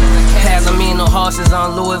castle. Palomino horses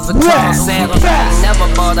on Louis Vuitton saddles. I ain't never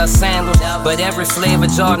bought her sandals, but every flavor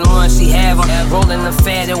Jordan one she have them. Rolling the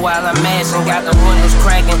fatty while I'm mashing, got the windows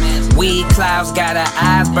cracking. Weed clouds got her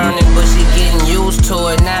eyes burning, but she getting used to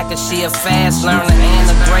it now 'cause she a fast learner and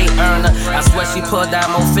a great earner. I swear she pulled out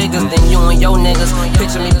more figures than you and your niggas.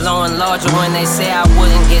 Picture me blowing larger when they say I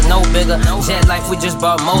wouldn't get no bigger. Jet life, we just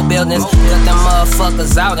bought more buildings. Cut them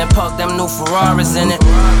motherfuckers out and park them new Ferraris in it.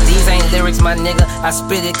 These ain't lyrics, my nigga. I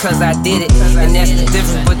spit it 'cause I did it. And that's the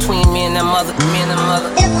difference between me and the mother.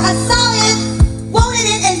 If I saw it, wanted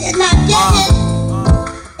it, and did not get it,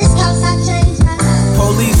 it's 'cause I changed my mind.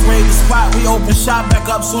 Police raid the spot, we open shop back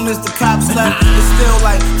up soon as the cops left. It's still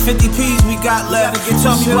like 50 P's we got left.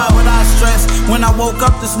 Tell me why would I stress when I woke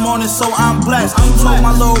up this morning, so I'm blessed. Told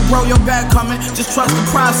my little bro, your back coming, just trust the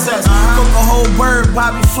process. Cook a whole bird,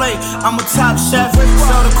 Bobby Flay, I'm a top chef.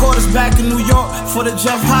 Sell the quarters back in New York for the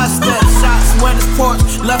Jeff Hostet. Shots wet his porch,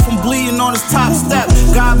 left him bleeding on his top step.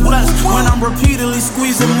 God bless when I'm repeatedly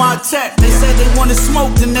squeezing my tech. They said they wanted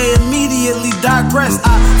smoke, then they immediately digress.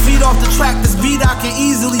 I feed off the track, this beat I can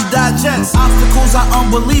easily digest. Obstacles I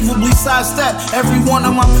unbelievably sidestep. Every one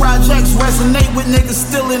of my projects resonate with niggas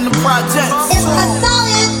still in the projects. If I saw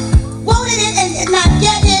it, wanted it, and did not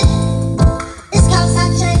get it, it's 'cause I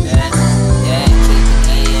changed my mind. Yeah, keep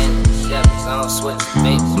it in. Chevys on switch,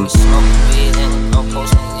 babies, we smoke weed and don't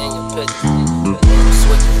post me in your picture.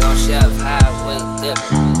 Switches on Chef Highway,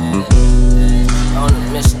 different. On a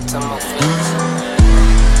mission to my fitness.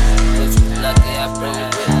 If you lucky, I bring you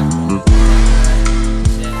with me.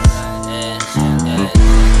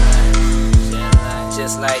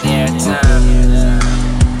 Just like every time.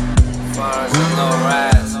 Far as a low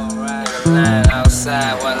rise, in a line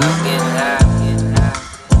outside while I'm getting high.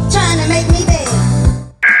 Trying to make me big.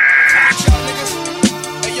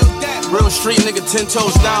 Real street nigga, 10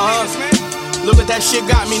 toes down, huh? Look what that shit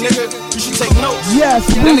got me, nigga. You should take notes. Yes,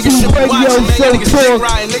 that nigga Weezy should be Radio watching, man. Show That nigga shit Talk.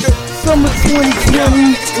 riding, nigga. Summer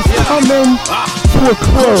 2020 is coming to a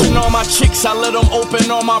close. Coaching all my chicks, I let them open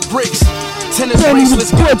all my bricks. Tennis Penny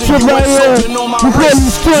bracelets the got the butcher right US here. Open on my We're ready to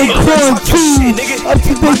wrist. stay quarantined. Up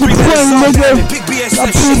to date with playing, nigga.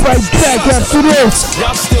 I'll be right back after this.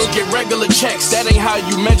 Y'all still get regular checks, that ain't how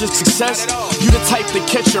you measure success. You the type to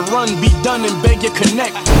catch a run, be done and beg you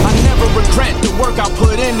connect. I never regret the work I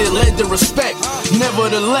put in, it led to respect.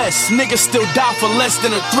 Nevertheless, niggas still die for less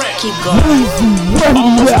than a threat. Keep going.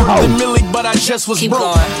 Almost worth a milli, but I just was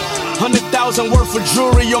broke. 100,000 worth of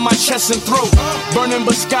jewelry on my chest and throat. Burning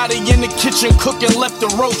biscotti in the kitchen, cooking left the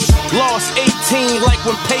roach. Lost 18 like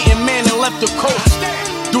when Peyton Manning left the coach.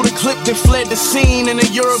 Through the clip that fled the scene in a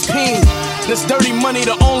European. This dirty money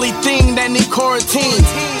the only thing that need quarantine.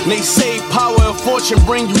 They say power and fortune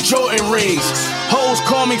bring you Jordan rings. Hoes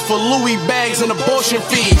call me for Louis bags and abortion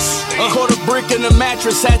fees. Caught a brick in the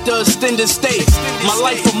mattress at the extended stay. My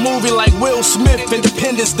life a movie like Will Smith,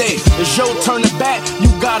 Independence Day. It's your turn to bat, you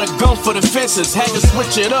got a gun for the fences. Had to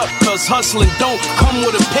switch it up, cause hustling don't come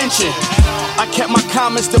with a pension. I kept my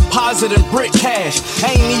comments deposit in brick cash.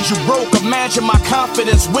 I ain't need you broke, imagine my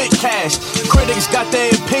confidence with cash. Critics got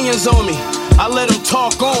their opinions on me, I let them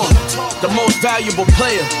talk on. The most valuable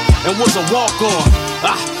player, and was a walk-on.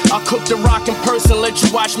 I cook the rock in person, let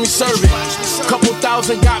you watch me serve it. Couple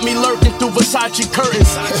thousand got me lurking through Versace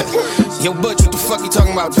curtains. Yo, Butch, what the fuck you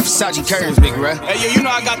talking about Versace curtains, big bruh? Hey, yo, you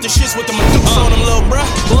know I got the shits with the Medusa on them, little bruh.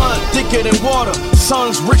 Blood thicker than water,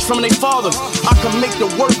 sons rich from their fathers. I can make the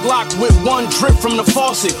work lock with one drip from the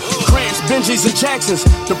faucet. Grants, Benjis, and Jacksons,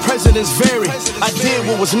 the presidents vary. I did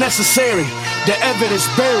what was necessary, the evidence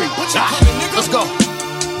buried. Let's go.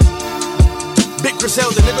 Big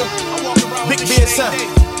Griselda, nigga. Big BSF.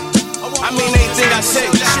 I mean anything I say.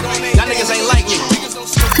 Y'all niggas ain't like me.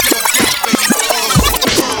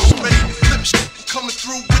 Coming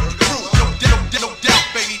through with the crew. No doubt,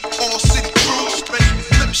 baby. All city crews, ready.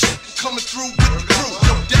 Flip shit coming through with the crew.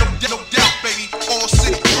 No doubt, baby. All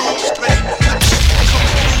city crews, ready. Flip shit coming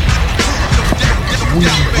through with the crew.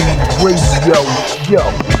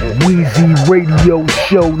 Weezy Radio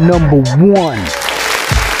Show number 1.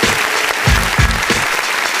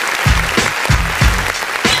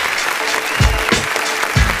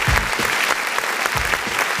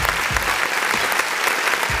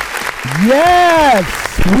 Yes!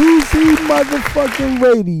 Weezy motherfucking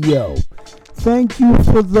Radio. Thank you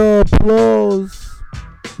for the applause.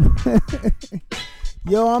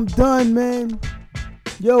 Yo, I'm done, man.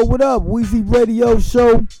 Yo, what up? Weezy Radio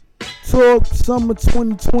Show. Talk Summer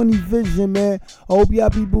 2020 vision, man. I hope y'all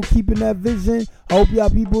people keeping that vision. I hope y'all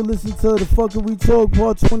people listen to the fucking Talk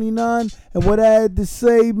Part 29. And what I had to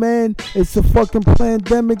say, man, it's a fucking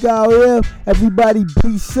pandemic out here. Everybody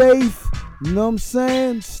be safe. You know what I'm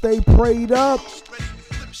saying? Stay prayed up.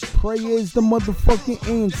 Prayer is the motherfucking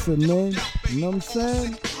answer, man. You know what I'm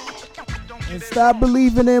saying? And stop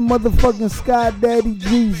believing in motherfucking Sky Daddy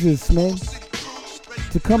Jesus, man.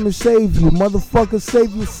 To come and save you. Motherfucker,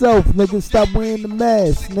 save yourself, nigga. Stop wearing the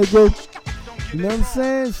mask, nigga. You know what I'm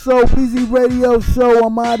saying? So, Weezy Radio Show,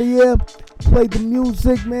 I'm out of here. Play the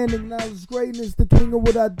music, man. Acknowledge greatness, the king of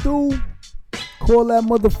what I do. Call that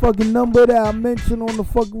motherfucking number that I mentioned on the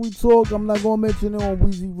fucking Talk. I'm not going to mention it on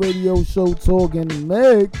Weezy Radio Show Talk and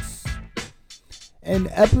Mix. And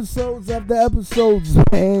episodes after episodes,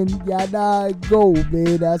 man. Y'all know how I go,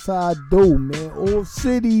 man. That's how I do, man. All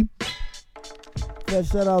City.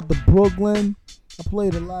 Shout out to Brooklyn. I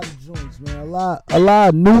played a lot of joints, man. A lot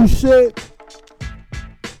of new shit.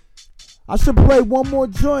 I should play one more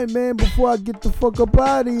joint, man, before I get the fuck up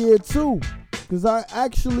out of here, too. Because I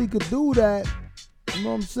actually could do that. You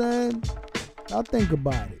know what I'm saying? I'll think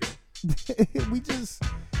about it. We just,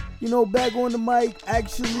 back on the mic.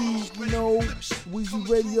 Actually, Weezy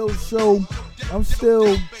Radio Show. I'm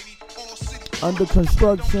still under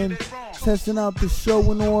construction. Testing out the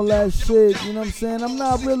show and all that shit. You know what I'm saying? I'm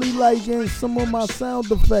not really liking some of my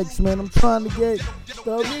sound effects, man. I'm trying to get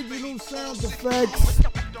the original sound effects.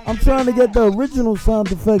 I'm trying to get the original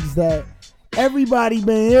sound effects that everybody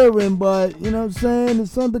been hearing, but you know what I'm saying?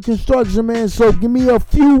 It's under construction, man. So give me a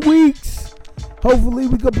few weeks. Hopefully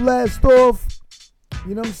we can blast off.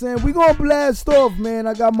 You know what I'm saying? We gonna blast off, man.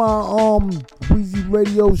 I got my Weezy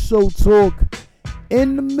Radio Show Talk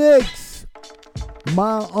in the mix.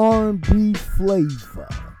 My R&B flavor.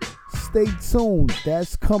 Stay tuned.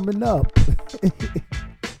 That's coming up.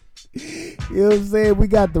 You know what I'm saying? We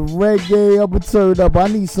got the reggae. I'm gonna turn it up. I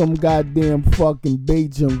need some goddamn fucking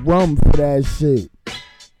Bajan rum for that shit.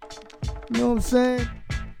 You know what I'm saying?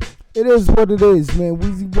 It is what it is, man.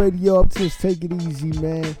 Weezy Radio up, just take it easy,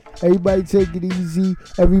 man. Everybody take it easy.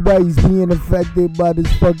 Everybody's being affected by this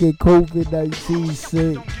fucking COVID-19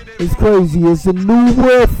 shit. It's crazy. It's a new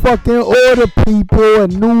world fucking order, people. A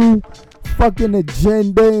new fucking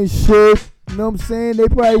agenda and shit. You know what I'm saying? They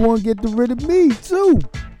probably want to get rid of me, too.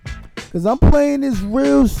 Because I'm playing this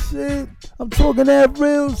real shit. I'm talking that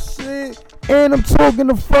real shit. And I'm talking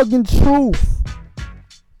the fucking truth.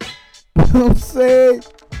 You know what I'm saying?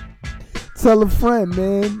 Tell a friend,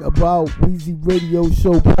 man, about Weezy Radio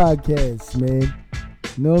Show podcast, man.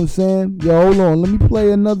 You know what I'm saying? Yo, hold on. Let me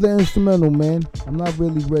play another instrumental, man. I'm not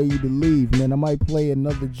really ready to leave, man. I might play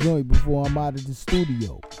another joint before I'm out of the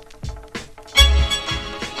studio.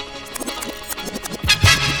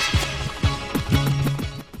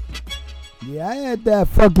 Yeah, I had that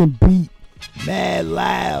fucking beat mad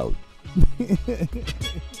loud.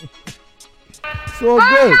 So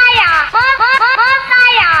good.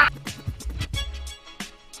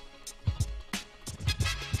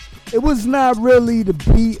 It was not really the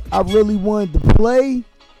beat I really wanted to play,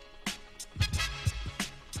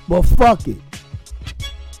 but fuck it.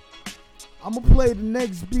 I'm gonna play the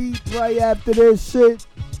next beat right after this shit.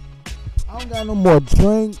 I don't got no more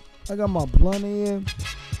drink. I got my blunt in here.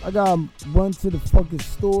 I gotta run to the fucking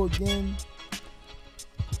store again.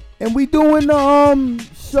 And we doing the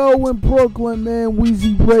show in Brooklyn, man.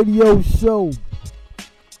 Weezy Radio Show.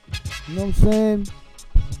 You know what I'm saying?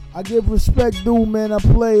 I give respect due, man. I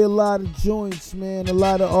play a lot of joints, man. A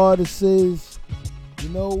lot of artists. You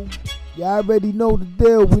know, y'all already know the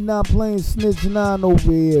deal. We not playing Snitch 9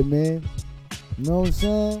 over here, man. You know what I'm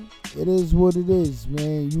saying? It is what it is,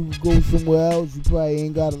 man. You can go somewhere else. You probably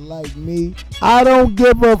ain't gotta like me. I don't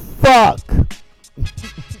give a fuck.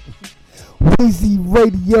 Weezy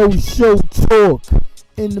Radio Show talk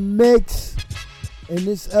in the mix. And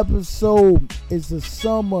this episode is a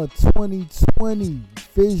summer 2020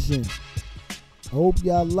 vision. I hope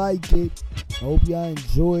y'all like it. I hope y'all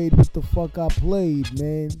enjoyed what the fuck I played,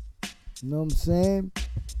 man. You know what I'm saying?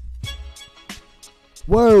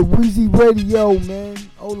 Word, Weezy Radio, man.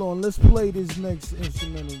 Hold on, let's play this next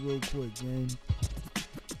instrumental real quick, man.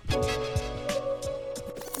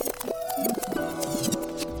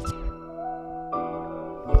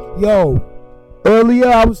 Yo, earlier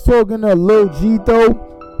I was talking to Lil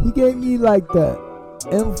Gito. He gave me like the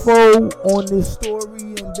info on this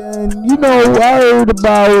story, and then, you know, I heard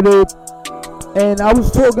about it, and I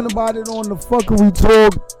was talking about it on the Fuckery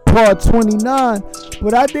Talk Part 29,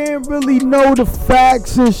 but I didn't really know the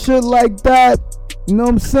facts and shit like that. You know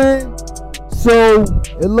what I'm saying? So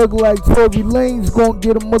it looked like Tory Lanez gonna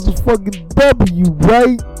get a motherfucking W,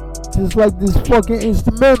 right? Just like this fucking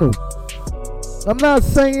instrumental. I'm not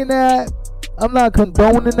saying that. I'm not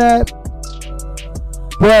condoning that.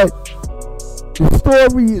 But the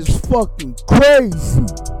story is fucking crazy.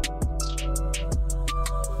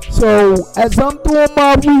 So as I'm doing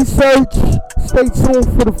my research, stay tuned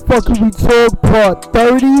for the Fuckery Talk Part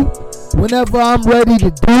 30. Whenever I'm ready to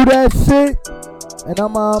do that shit, and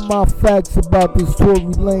I'm on my facts about this Tory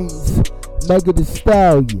Lanez Mega Thee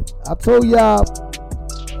Stallion. I told y'all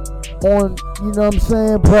on, you know what I'm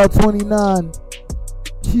saying, Part 29,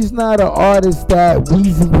 she's not an artist that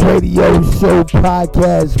Weezy Radio Show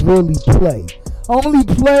podcast really play. I only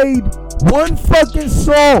played one fucking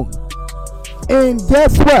song. And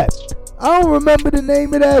guess what? I don't remember the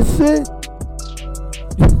name of that shit.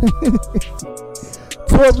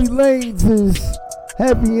 Tory Lanez is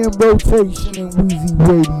heavy in rotation in Weezy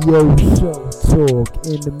Radio Show talk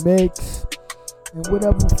in the mix. And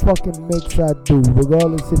whatever fucking mix I do,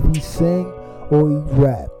 regardless if he sing or he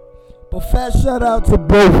rap. But fat shout out to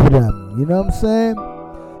both of them, you know what I'm saying?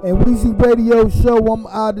 And Weezy Radio Show, I'm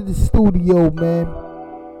out of the studio, man.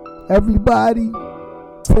 Everybody,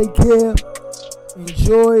 take care.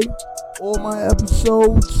 Enjoy all my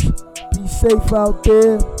episodes. Be safe out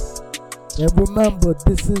there. And remember,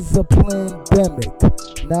 this is a pandemic,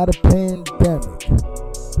 not a pandemic.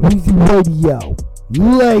 Weezy Radio.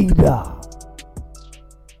 Later.